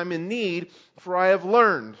 because I'm in need, for I have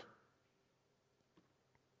learned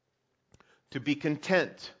to be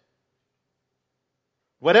content.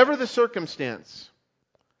 Whatever the circumstance.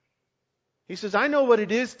 He says, I know what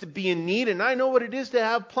it is to be in need, and I know what it is to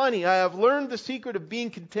have plenty. I have learned the secret of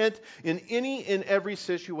being content in any and every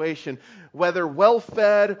situation, whether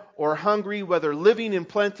well-fed or hungry, whether living in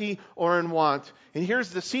plenty or in want. And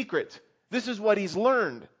here's the secret. This is what he's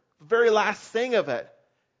learned. The very last thing of it.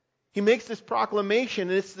 He makes this proclamation,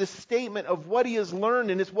 and it's this statement of what he has learned,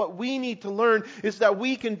 and it's what we need to learn, is that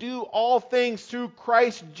we can do all things through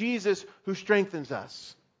Christ Jesus who strengthens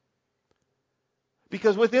us.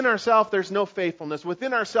 Because within ourselves, there's no faithfulness.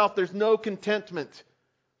 Within ourselves, there's no contentment.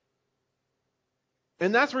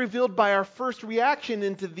 And that's revealed by our first reaction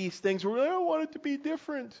into these things. We're like, I want it to be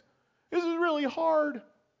different. This is really hard.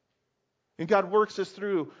 And God works in us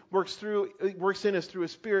through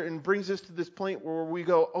His Spirit and brings us to this point where we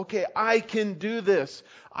go, okay, I can do this.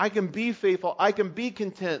 I can be faithful. I can be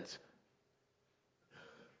content.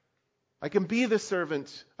 I can be the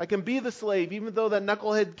servant. I can be the slave, even though that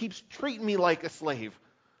knucklehead keeps treating me like a slave.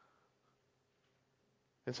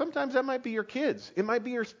 And sometimes that might be your kids. It might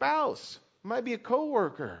be your spouse. It might be a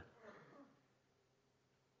coworker.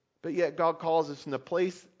 But yet God calls us in the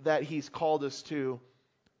place that He's called us to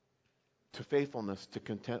faithfulness, to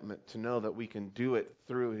contentment, to know that we can do it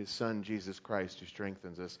through His Son, Jesus Christ, who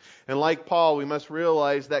strengthens us. And like Paul, we must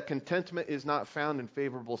realize that contentment is not found in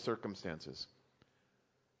favorable circumstances.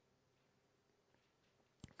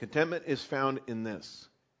 Contentment is found in this.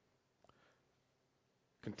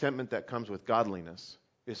 Contentment that comes with godliness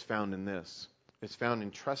is found in this. It's found in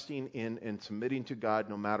trusting in and submitting to God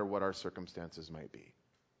no matter what our circumstances might be.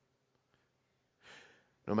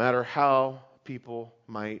 No matter how people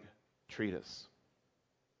might treat us.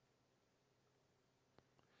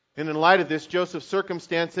 And in light of this, Joseph's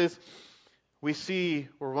circumstances, we see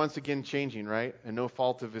were once again changing, right? And no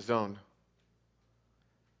fault of his own.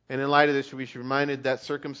 And in light of this, we should be reminded that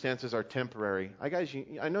circumstances are temporary.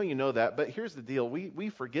 I know you know that, but here's the deal. We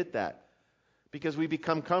forget that because we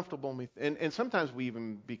become comfortable. And sometimes we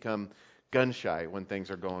even become gun shy when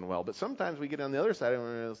things are going well. But sometimes we get on the other side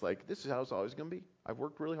and it's like, this is how it's always going to be. I've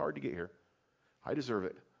worked really hard to get here. I deserve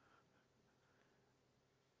it.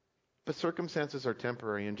 But circumstances are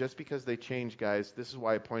temporary. And just because they change, guys, this is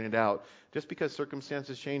why I pointed out, just because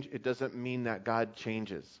circumstances change, it doesn't mean that God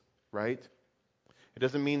changes, right? It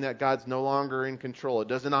doesn't mean that God's no longer in control. It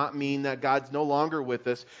does not mean that God's no longer with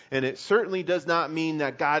us. And it certainly does not mean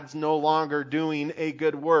that God's no longer doing a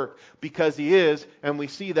good work, because He is. And we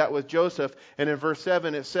see that with Joseph. And in verse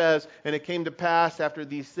 7 it says, and it came to pass after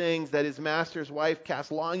these things that his master's wife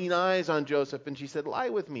cast longing eyes on Joseph. And she said, lie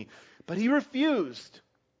with me. But he refused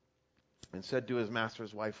and said to his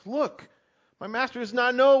master's wife, look, My master does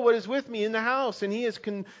not know what is with me in the house, and he has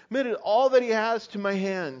committed all that he has to my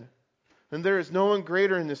hand. And there is no one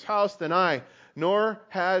greater in this house than I, nor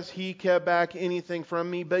has he kept back anything from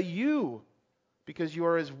me but you, because you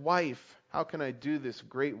are his wife. How can I do this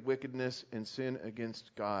great wickedness and sin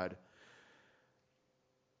against God?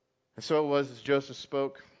 And so it was as Joseph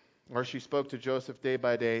spoke, or she spoke to Joseph day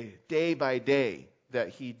by day, that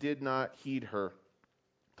he did not heed her,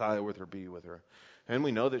 tie with her, be with her. And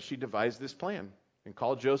we know that she devised this plan and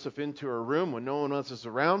called Joseph into her room when no one else is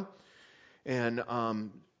around. And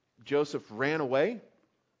Joseph ran away.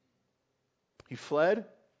 He fled.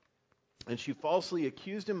 And she falsely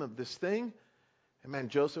accused him of this thing. And man,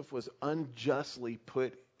 Joseph was unjustly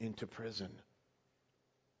put into prison.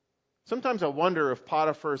 Sometimes I wonder if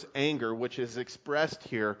Potiphar's anger, which is expressed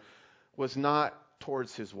here, was not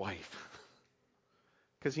towards his wife.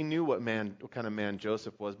 Because he knew what kind of man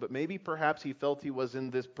Joseph was. But maybe perhaps he felt he was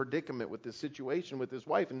in this predicament with this situation with his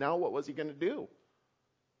wife. And now what was he going to do?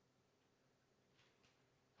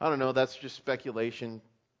 I don't know. That's just speculation.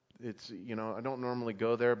 It's, I don't normally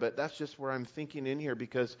go there. But that's just where I'm thinking in here.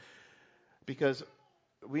 Because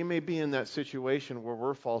we may be in that situation where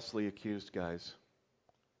we're falsely accused, guys.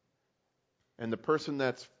 And the person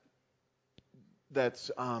that's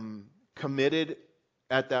committed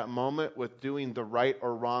at that moment with doing the right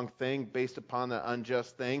or wrong thing based upon the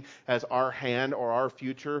unjust thing, as our hand or our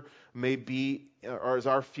future may be, or as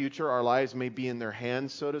our future, our lives may be in their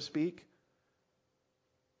hands, so to speak.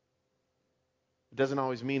 It doesn't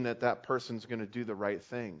always mean that that person's going to do the right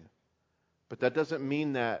thing. But that doesn't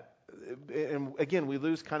mean that, and again, we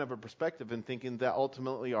lose kind of a perspective in thinking that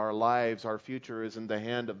ultimately our lives, our future is in the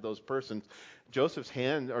hand of those persons. Joseph's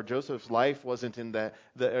hand, or Joseph's life wasn't in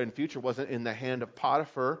and future wasn't in the hand of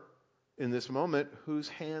Potiphar in this moment. Whose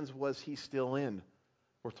hands was he still in?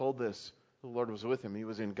 We're told this. The Lord was with him. He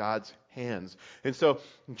was in God's hands. And so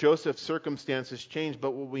Joseph's circumstances changed,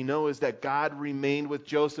 but what we know is that God remained with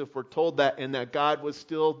Joseph. We're told that, and that God was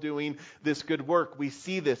still doing this good work. We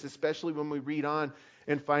see this, especially when we read on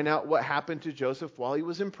and find out what happened to Joseph while he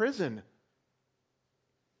was in prison.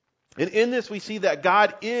 And in this we see that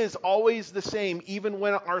God is always the same, even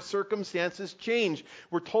when our circumstances change.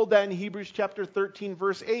 We're told that in Hebrews chapter 13,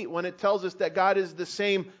 verse 8, when it tells us that God is the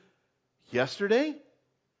same yesterday,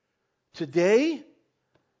 today,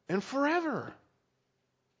 and forever.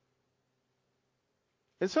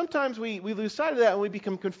 And sometimes we lose sight of that and we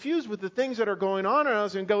become confused with the things that are going on around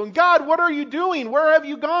us and going, God, what are you doing? Where have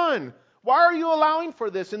you gone? Why are you allowing for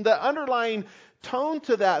this? And the underlying tone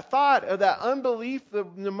to that thought, of that unbelief, the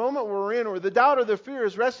moment we're in, or the doubt or the fear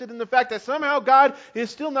is rested in the fact that somehow God is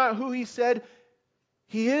still not who He said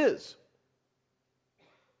He is.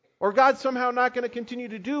 Or God's somehow not going to continue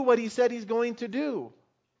to do what He said He's going to do.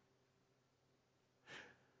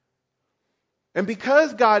 And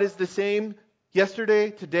because God is the same yesterday,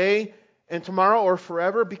 today, and tomorrow, or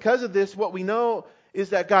forever, because of this, what we know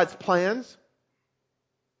is that God's plans,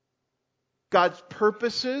 God's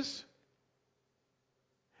purposes,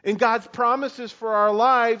 and God's promises for our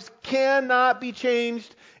lives cannot be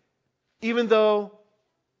changed, even though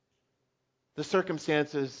the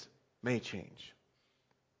circumstances may change.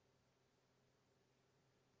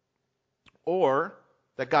 Or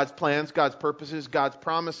that God's plans, God's purposes, God's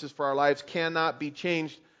promises for our lives cannot be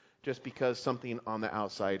changed just because something on the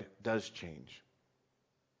outside does change.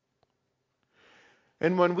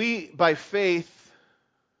 And when we, by faith,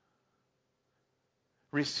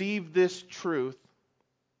 receive this truth,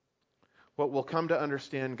 what we'll come to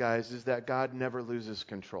understand, guys, is that God never loses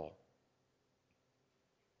control.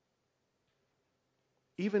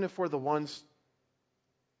 Even if we're the ones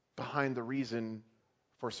behind the reason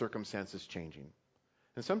for circumstances changing.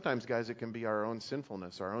 And sometimes, guys, it can be our own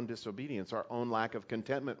sinfulness, our own disobedience, our own lack of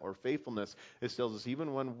contentment or faithfulness. It tells us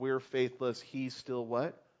even when we're faithless, He's still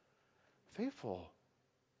what? Faithful.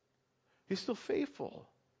 He's still faithful.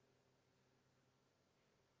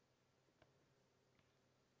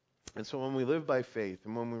 And so when we live by faith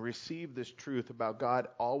and when we receive this truth about God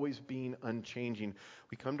always being unchanging,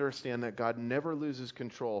 we come to understand that God never loses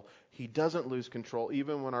control. He doesn't lose control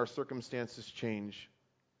even when our circumstances change.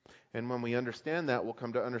 And when we understand that, we'll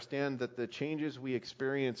come to understand that the changes we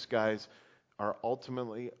experience, guys, are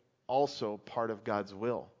ultimately also part of God's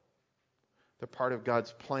will. They're part of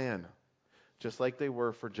God's plan, just like they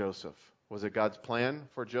were for Joseph. Was it God's plan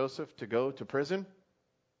for Joseph to go to prison?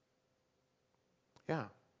 Yeah.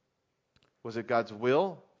 Was it God's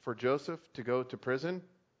will for Joseph to go to prison?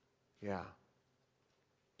 Yeah.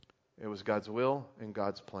 It was God's will and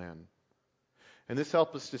God's plan. And this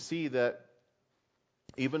helps us to see that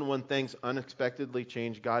even when things unexpectedly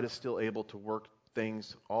change, God is still able to work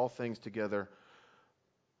things, all things together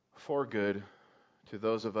for good to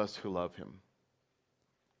those of us who love him.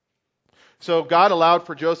 So God allowed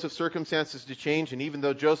for Joseph's circumstances to change, and even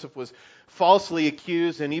though Joseph was falsely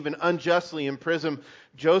accused and even unjustly imprisoned,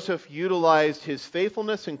 Joseph utilized his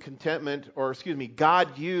faithfulness and contentment,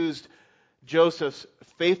 God used Joseph's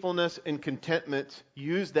faithfulness and contentment,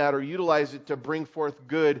 used that or utilized it to bring forth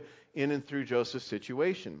good in and through Joseph's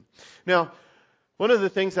situation. Now, one of the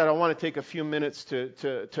things that I want to take a few minutes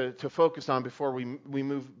to focus on before we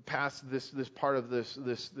move past this part of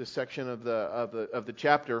this section of the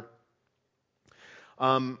chapter,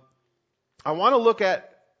 I want to look at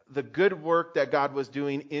the good work that God was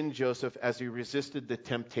doing in Joseph as he resisted the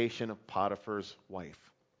temptation of Potiphar's wife.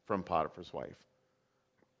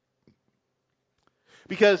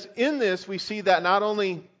 Because in this we see that not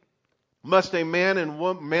only must a man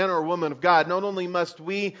or woman of God, not only must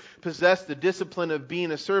we possess the discipline of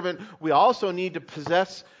being a servant, we also need to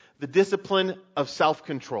possess the discipline of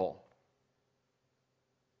self-control.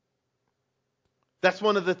 That's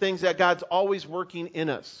one of the things that God's always working in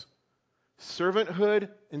us. Servanthood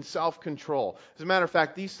and self-control. As a matter of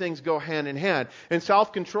fact, these things go hand in hand. And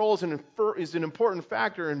self-control is an important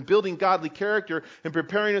factor in building godly character and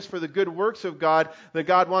preparing us for the good works of God that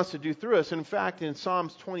God wants to do through us. In fact, in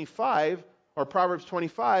Psalms 25, or Proverbs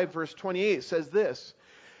 25, verse 28, says this.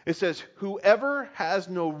 It says, "Whoever has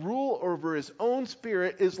no rule over his own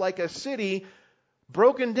spirit is like a city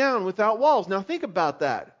broken down without walls." Now think about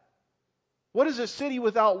that. What is a city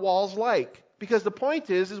without walls like? Because the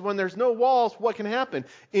point is when there's no walls, what can happen?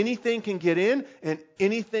 Anything can get in and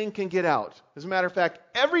anything can get out. As a matter of fact,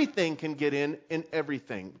 everything can get in and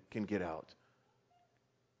everything can get out.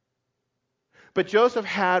 But Joseph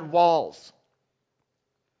had walls.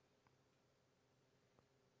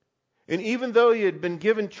 And even though he had been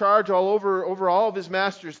given charge over all of his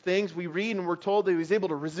master's things, we read and we're told that he was able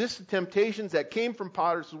to resist the temptations that came from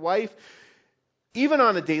Potiphar's wife, even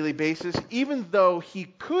on a daily basis, even though he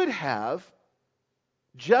could have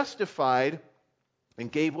justified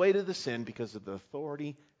and gave way to the sin because of the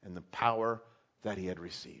authority and the power that he had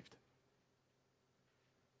received.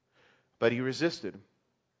 But he resisted.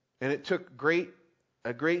 And it took a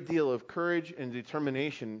great deal of courage and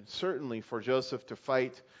determination, certainly, for Joseph to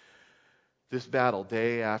fight this battle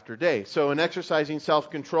day after day. So in exercising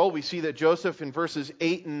self-control, we see that Joseph in verses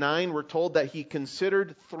 8 and 9, we're told that he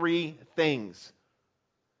considered three things.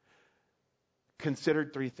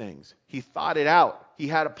 Considered three things. He thought it out. He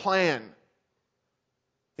had a plan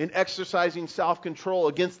in exercising self-control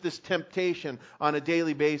against this temptation on a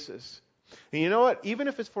daily basis. And you know what? Even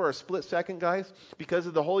if it's for a split second, guys, because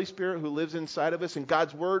of the Holy Spirit who lives inside of us and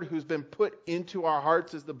God's Word who's been put into our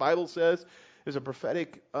hearts, as the Bible says, is a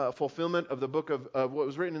prophetic fulfillment of the book of what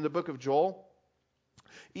was written in the book of Joel.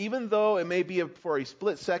 Even though it may be for a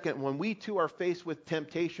split second, when we too are faced with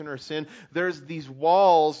temptation or sin, there's these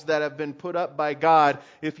walls that have been put up by God,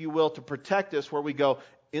 if you will, to protect us, where we go,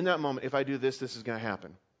 in that moment, if I do this, this is going to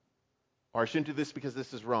happen. Or I shouldn't do this because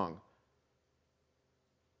this is wrong.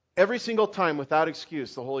 Every single time, without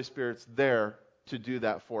excuse, the Holy Spirit's there to do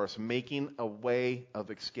that for us, making a way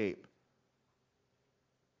of escape.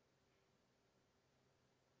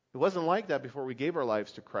 It wasn't like that before we gave our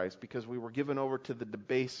lives to Christ, because we were given over to the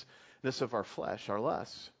debaseness of our flesh, our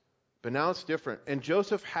lusts. But now it's different. And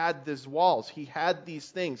Joseph had these walls. He had these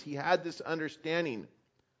things. He had this understanding.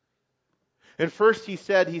 And first he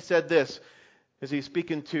said this, as he's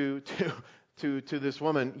speaking to this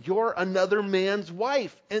woman, "You're another man's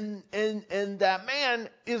wife, and that man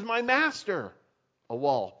is my master." A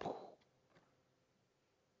wall.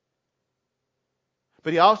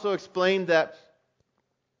 But he also explained that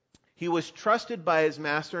he was trusted by his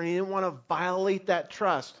master, and he didn't want to violate that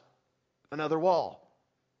trust. Another wall.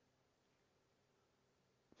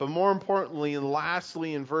 But more importantly, and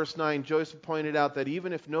lastly, in verse 9, Joseph pointed out that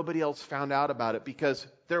even if nobody else found out about it, because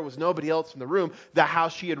there was nobody else in the room, the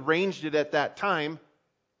house she had arranged it at that time,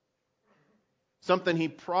 something he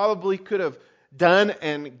probably could have done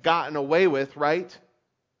and gotten away with, right?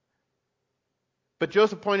 But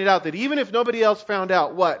Joseph pointed out that even if nobody else found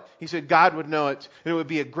out, what? He said God would know it. And it would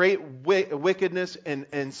be a great wickedness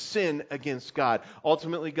and sin against God.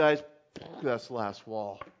 Ultimately, guys, that's the last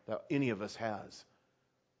wall that any of us has.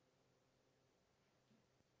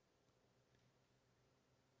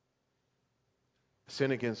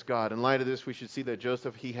 Sin against God. In light of this, we should see that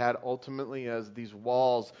Joseph, he had ultimately as these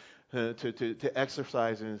walls to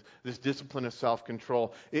exercise in this discipline of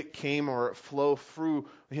self-control. It came or it flowed through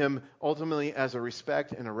him ultimately as a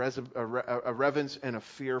respect and a reverence and a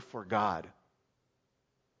fear for God.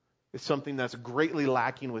 is something that's greatly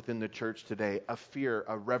lacking within the church today, a fear,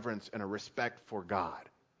 a reverence, and a respect for God.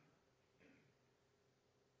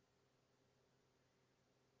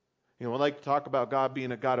 We like to talk about God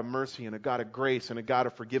being a God of mercy and a God of grace and a God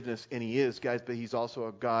of forgiveness, and He is, guys, but He's also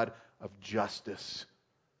a God of justice.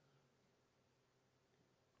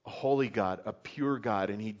 A holy God, a pure God,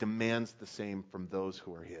 and He demands the same from those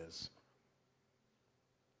who are His.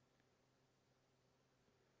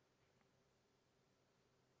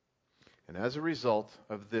 And as a result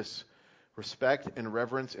of this respect and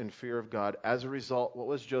reverence and fear of God, as a result, what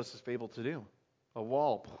was Joseph able to do? A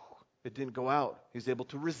wall. It didn't go out. He was able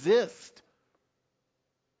to resist.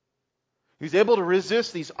 He was able to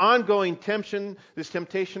resist these ongoing this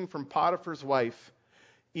temptation from Potiphar's wife,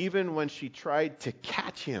 even when she tried to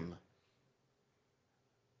catch him.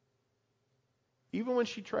 Even when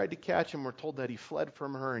she tried to catch him, we're told that he fled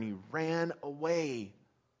from her and he ran away.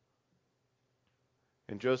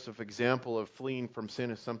 And Joseph's example of fleeing from sin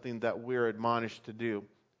is something that we're admonished to do.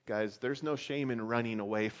 Guys, there's no shame in running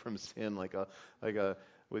away from sin like a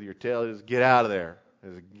with your tail. Just get out of there.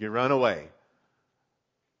 You run away.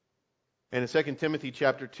 And in 2 Timothy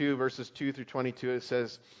chapter 2, verses 2 through 22, it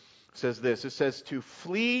says this. It says, to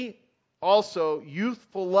flee also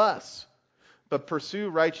youthful lusts, but pursue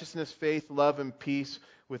righteousness, faith, love, and peace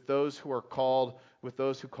with those who are called, with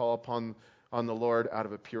those who call upon the Lord out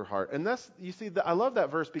of a pure heart. And I love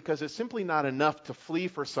that verse because it's simply not enough to flee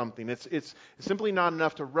for something. It's simply not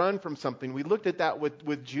enough to run from something. We looked at that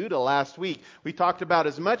with Judah last week. We talked about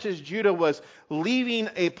as much as Judah was leaving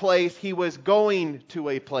a place, he was going to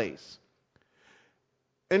a place.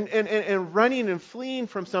 And running and fleeing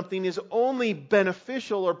from something is only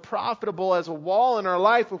beneficial or profitable as a wall in our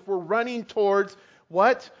life if we're running towards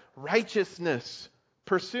what? Righteousness.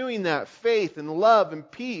 Pursuing that faith and love and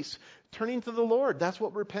peace. Turning to the Lord. That's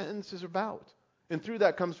what repentance is about. And through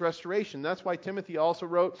that comes restoration. That's why Timothy also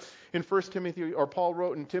wrote in 1 Timothy, or Paul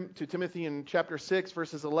wrote to Timothy in chapter 6,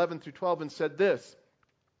 verses 11 through 12, and said this.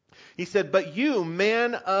 He said, but you,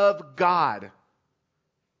 man of God.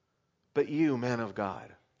 But you, man of God.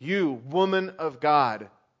 You, woman of God.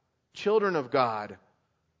 Children of God.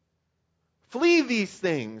 Flee these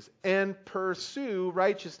things and pursue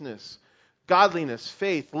righteousness, godliness,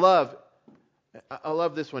 faith, love. I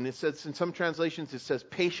love this one. It says, in some translations, it says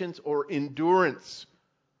patience or endurance.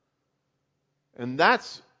 And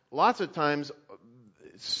that's lots of times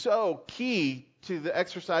so key to the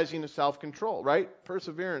exercising of self-control, right?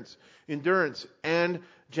 Perseverance, endurance, and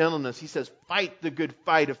gentleness. He says, fight the good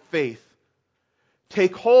fight of faith.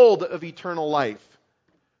 Take hold of eternal life,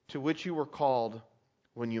 to which you were called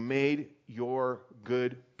when you made your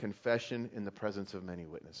good confession in the presence of many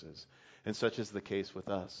witnesses. And such is the case with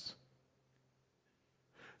us.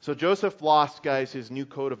 So Joseph lost, guys, his new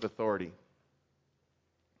coat of authority.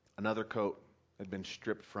 Another coat had been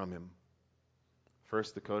stripped from him.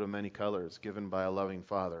 First, the coat of many colors given by a loving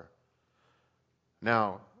father.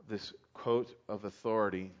 Now, this coat of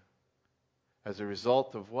authority as a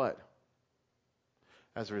result of what?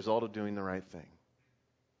 As a result of doing the right thing.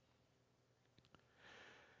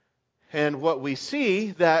 And what we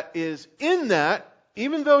see that is in that,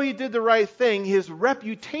 even though he did the right thing, his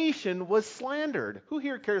reputation was slandered. Who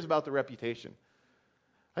here cares about the reputation?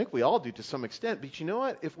 I think we all do to some extent. But you know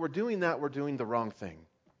what? If we're doing that, we're doing the wrong thing.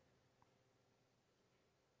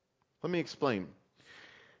 Let me explain.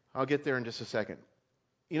 I'll get there in just a second.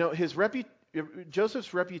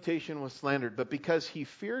 Joseph's reputation was slandered, but because he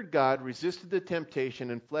feared God, resisted the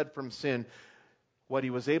temptation, and fled from sin, what he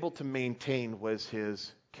was able to maintain was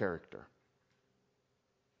his character.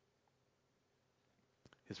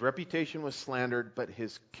 His reputation was slandered, but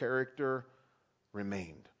his character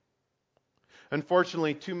remained.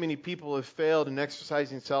 Unfortunately, too many people have failed in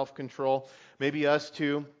exercising self-control. Maybe us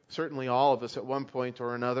too, certainly all of us at one point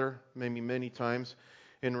or another, maybe many times,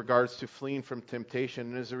 in regards to fleeing from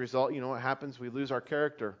temptation. And as a result, you know what happens? We lose our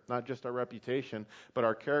character, not just our reputation, but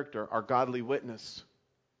our character, our godly witness.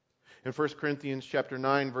 In 1 Corinthians chapter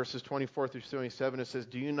 9, verses 24 through 27, it says,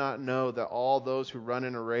 do you not know that all those who run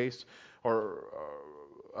in a race,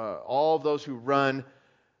 all those who run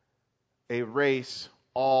a race,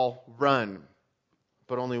 all run,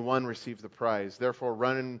 but only one receives the prize. Therefore,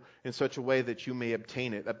 run in such a way that you may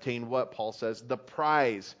obtain it. Obtain what, Paul says? The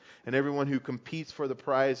prize. And everyone who competes for the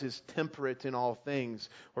prize is temperate in all things,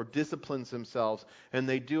 or disciplines themselves, and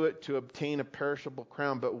they do it to obtain a perishable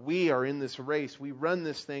crown. But we are in this race. We run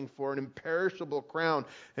this thing for an imperishable crown.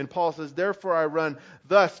 And Paul says, therefore I run,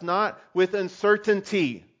 thus not with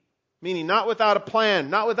uncertainty, meaning not without a plan,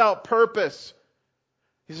 not without purpose.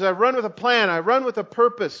 He says, I run with a plan. I run with a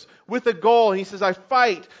purpose, with a goal. And he says, I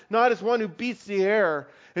fight not as one who beats the air.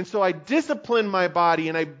 And so I discipline my body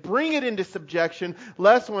and I bring it into subjection,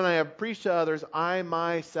 lest when I have preached to others, I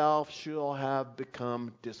myself shall have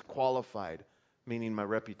become disqualified, meaning my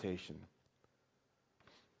reputation.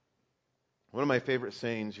 One of my favorite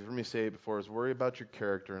sayings, you've heard me say it before, is worry about your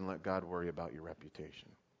character and let God worry about your reputation.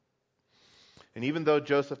 And even though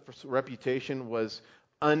Joseph's reputation was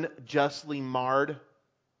unjustly marred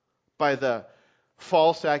by the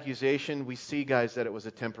false accusation, we see, guys, that it was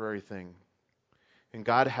a temporary thing. And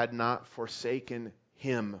God had not forsaken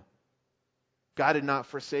him. God had not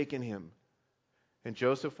forsaken him. And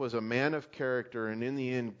Joseph was a man of character, and in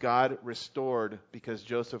the end, God restored because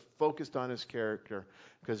Joseph focused on his character,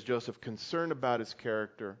 because Joseph concerned about his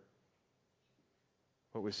character.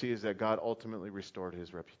 What we see is that God ultimately restored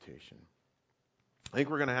his reputation. I think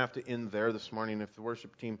we're going to have to end there this morning. If the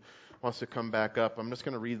worship team wants to come back up, I'm just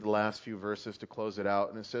going to read the last few verses to close it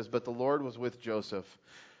out. And it says, but the Lord was with Joseph.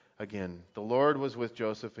 Again, the Lord was with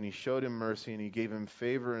Joseph, and he showed him mercy, and he gave him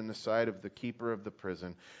favor in the sight of the keeper of the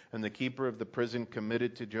prison. And the keeper of the prison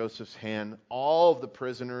committed to Joseph's hand all of the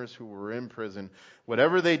prisoners who were in prison.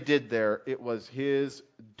 Whatever they did there, it was his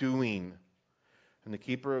doing. And the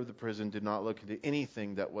keeper of the prison did not look into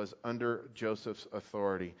anything that was under Joseph's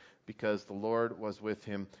authority, because the Lord was with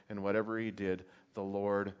him, and whatever he did, the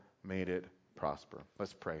Lord made it prosper.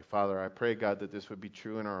 Let's pray. Father, I pray, God, that this would be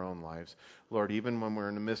true in our own lives. Lord, even when we're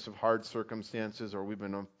in the midst of hard circumstances, or we've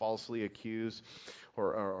been falsely accused,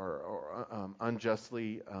 or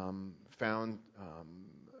unjustly found,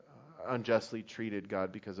 unjustly treated,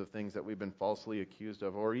 God, because of things that we've been falsely accused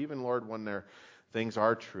of, or even, Lord, when things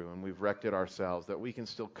are true and we've wrecked it ourselves, that we can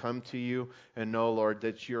still come to you and know, Lord,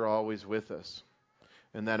 that you're always with us.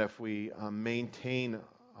 And that if we maintain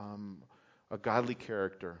a godly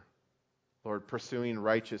character, Lord, pursuing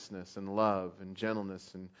righteousness and love and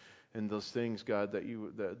gentleness and those things, God,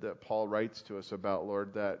 that Paul writes to us about,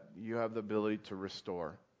 Lord, that you have the ability to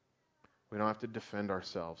restore. We don't have to defend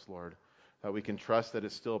ourselves, Lord. That we can trust that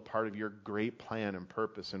it's still a part of your great plan and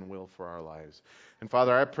purpose and will for our lives. And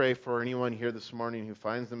Father, I pray for anyone here this morning who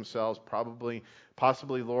finds themselves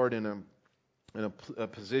possibly, Lord, in a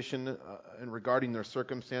position regarding their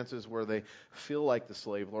circumstances where they feel like the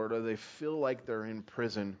slave, Lord, or they feel like they're in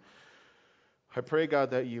prison. I pray,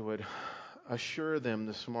 God, that you would assure them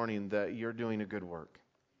this morning that you're doing a good work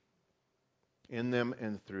in them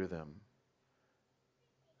and through them.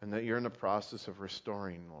 And that you're in the process of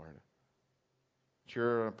restoring, Lord. That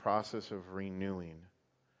you're in a process of renewing.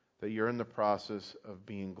 That you're in the process of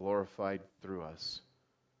being glorified through us.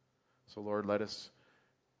 So, Lord, let us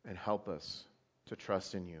and help us to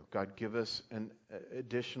trust in you. God, give us an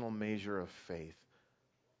additional measure of faith.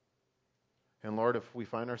 And Lord, if we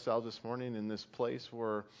find ourselves this morning in this place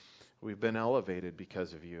where we've been elevated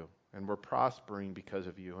because of you, and we're prospering because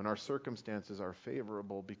of you, and our circumstances are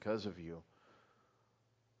favorable because of you,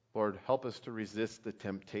 Lord, help us to resist the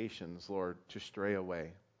temptations, Lord, to stray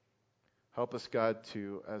away. Help us, God,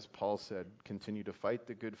 to, as Paul said, continue to fight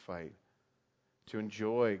the good fight, to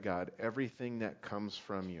enjoy, God, everything that comes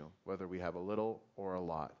from you, whether we have a little or a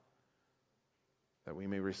lot, that we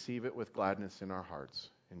may receive it with gladness in our hearts.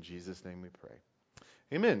 In Jesus' name we pray.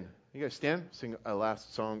 Amen. You guys stand, sing a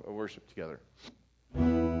last song of worship together.